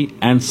 safety,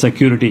 and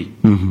security.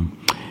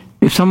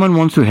 If someone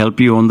wants to help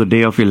you on the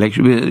day of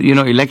election,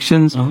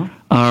 elections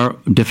are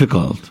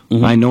difficult.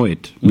 I know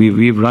it.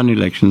 We've run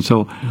elections.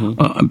 So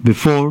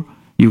before,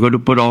 you got to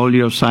put all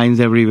your signs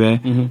everywhere.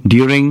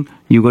 During,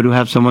 you got to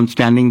have someone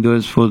standing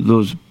for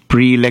those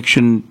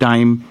pre-election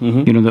time,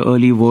 the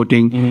early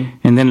voting,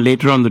 and then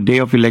later on the day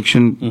of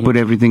election, put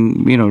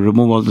everything,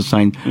 remove all the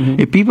signs.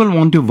 If people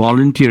want to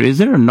volunteer, is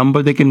there a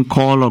number they can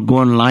call or go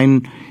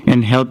online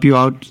and help you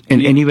out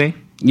in any way?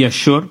 Yes,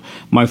 sure.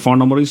 My phone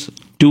number is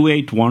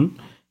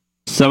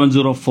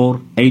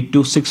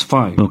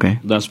 281-704-8265. Okay.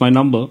 That's my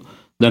number.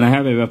 Then I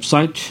have a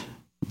website,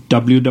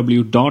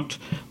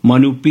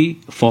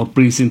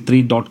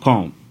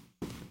 www.manup4precinct3.com.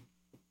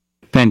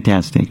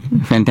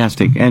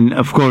 Fantastic. And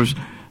of course,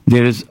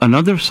 there is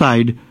another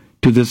side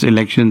to this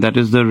election, that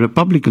is the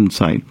Republican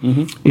side.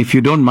 If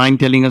you don't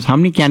mind telling us, how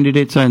many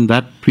candidates are in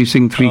that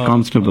Precinct 3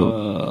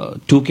 Constable?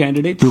 2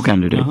 candidates. 2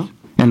 candidates.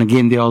 And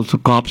again, they're also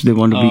cops. They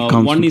want to be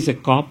constable. One is a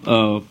cop.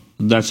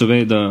 That's the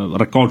way the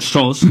record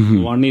shows.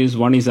 One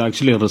is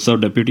actually a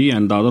reserve deputy,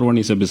 and the other one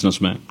is a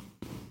businessman.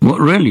 What,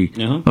 really?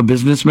 A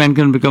businessman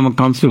can become a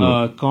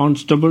constable?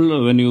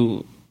 Constable, when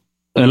you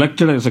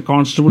elected as a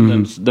constable,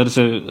 then there's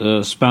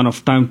a span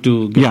of time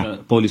to get a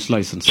police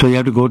license. So you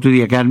have to go to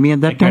the academy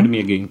at that Academy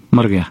again.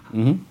 Murga.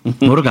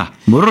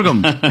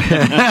 Murgam.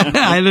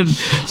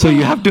 So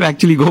you have to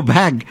actually go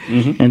back.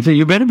 And so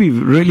you better be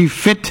really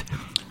fit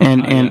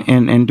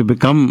and to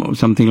become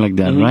something like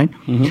that, right?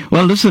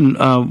 Well, listen,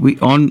 we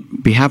on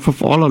behalf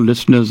of all our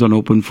listeners on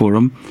Open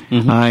Forum,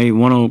 I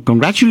want to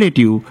congratulate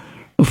you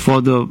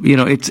for the,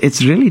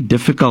 it's really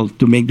difficult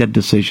to make that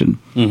decision.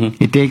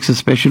 It takes a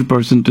special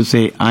person to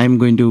say, I'm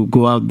going to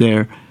go out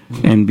there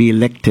and be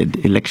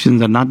elected.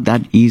 Elections are not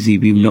that easy.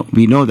 We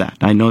know that.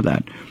 I know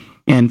that.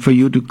 And for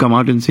you to come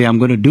out and say, I'm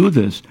going to do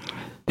this,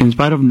 in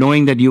spite of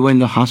knowing that you were in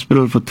the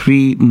hospital for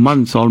 3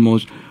 months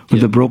almost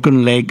with a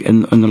broken leg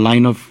and the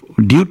line of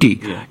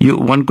duty.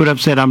 One could have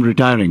said, I'm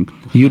retiring.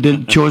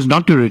 You chose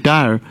not to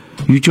retire.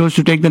 You chose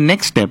to take the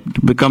next step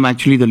to become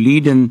actually the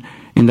lead in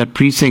that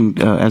precinct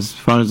as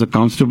far as the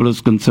constable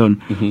is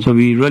concerned. So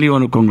we really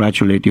want to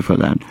congratulate you for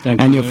that.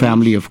 And your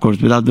family, of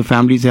course. Without the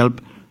family's help,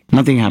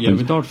 nothing happens. Yeah,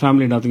 without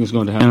family, nothing is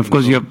going to happen. And of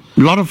course, you have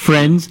a lot of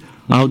friends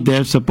out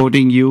there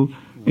supporting you.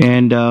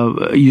 And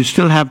you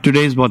still have,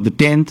 today's the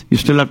 10th. You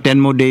still have 10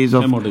 more days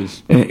of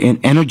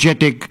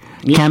energetic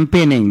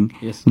campaigning,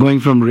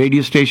 going from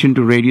radio station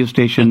to radio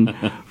station,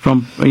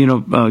 from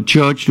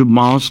church to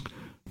mosque,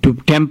 to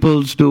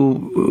temples,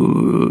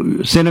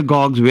 to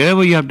synagogues,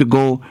 wherever you have to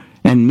go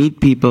and meet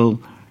people.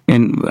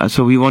 And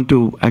so we want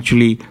to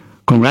actually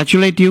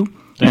congratulate you,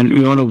 and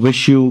we want to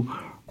wish you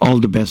all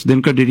the best.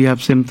 Dinkar, did you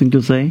have something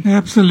to say?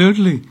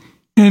 Absolutely.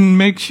 And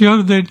make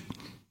sure that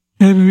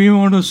we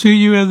want to see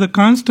you as a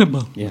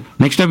constable.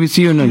 Next time we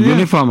see you in a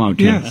uniform out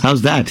here.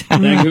 How's that?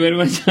 Thank you very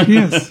much.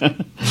 Yes.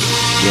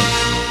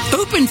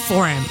 Open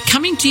Forum,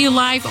 coming to you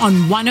live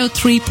on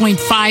 103.5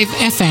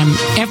 FM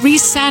every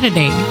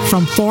Saturday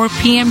from 4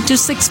 p.m. to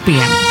 6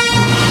 p.m.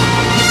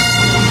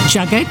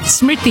 Jagat,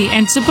 Smriti,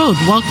 and Subodh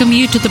welcome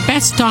you to the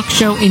best talk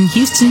show in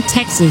Houston,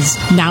 Texas,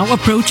 now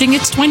approaching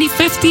its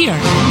 25th year.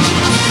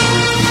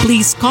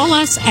 Please call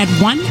us at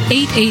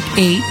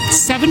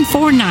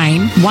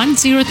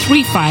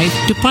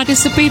 1-888-749-1035 to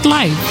participate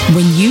live.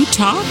 When you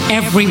talk,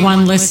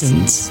 everyone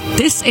listens.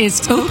 This is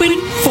Open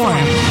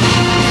Forum.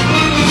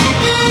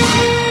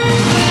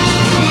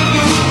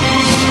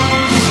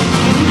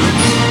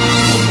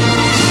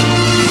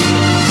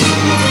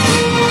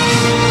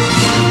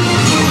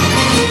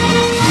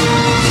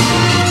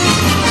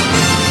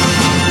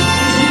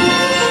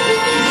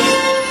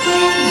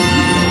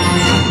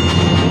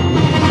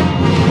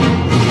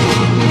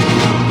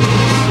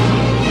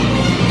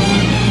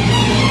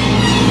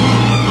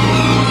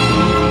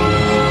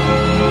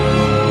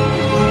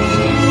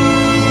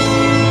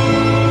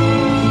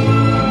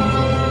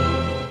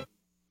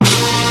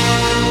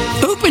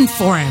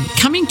 Forum,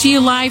 coming to you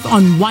live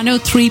on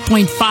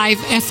 103.5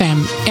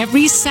 FM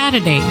every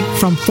Saturday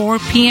from 4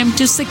 p.m.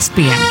 to 6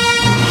 p.m.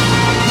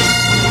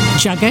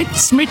 Jagat,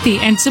 Smriti,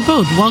 and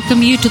Subodh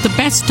welcome you to the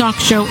best talk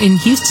show in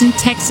Houston,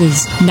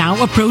 Texas, now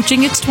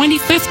approaching its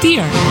 25th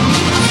year.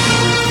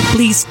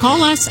 Please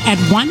call us at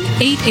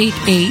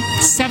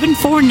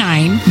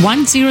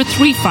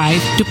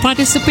 1-888-749-1035 to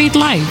participate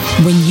live.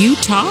 When you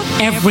talk,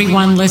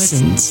 everyone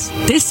listens.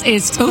 This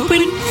is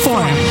Open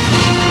Forum.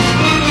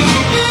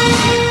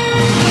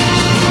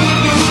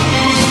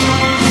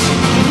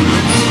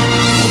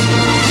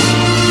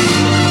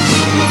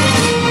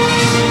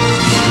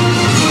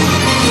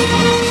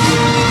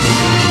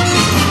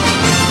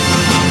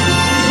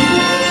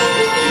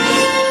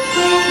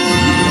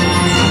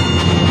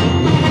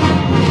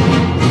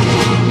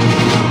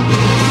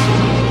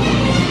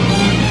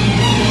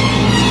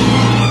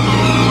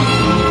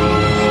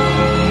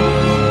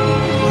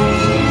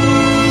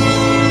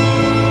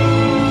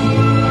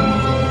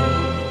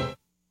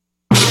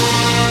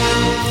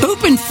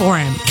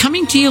 Forum,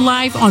 coming to you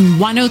live on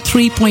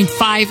 103.5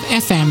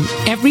 FM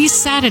every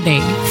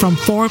Saturday from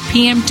 4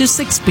 p.m. to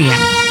 6 p.m.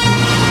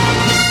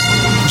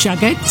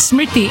 Jagat,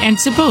 Smriti, and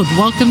Subodh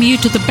welcome you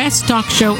to the best talk show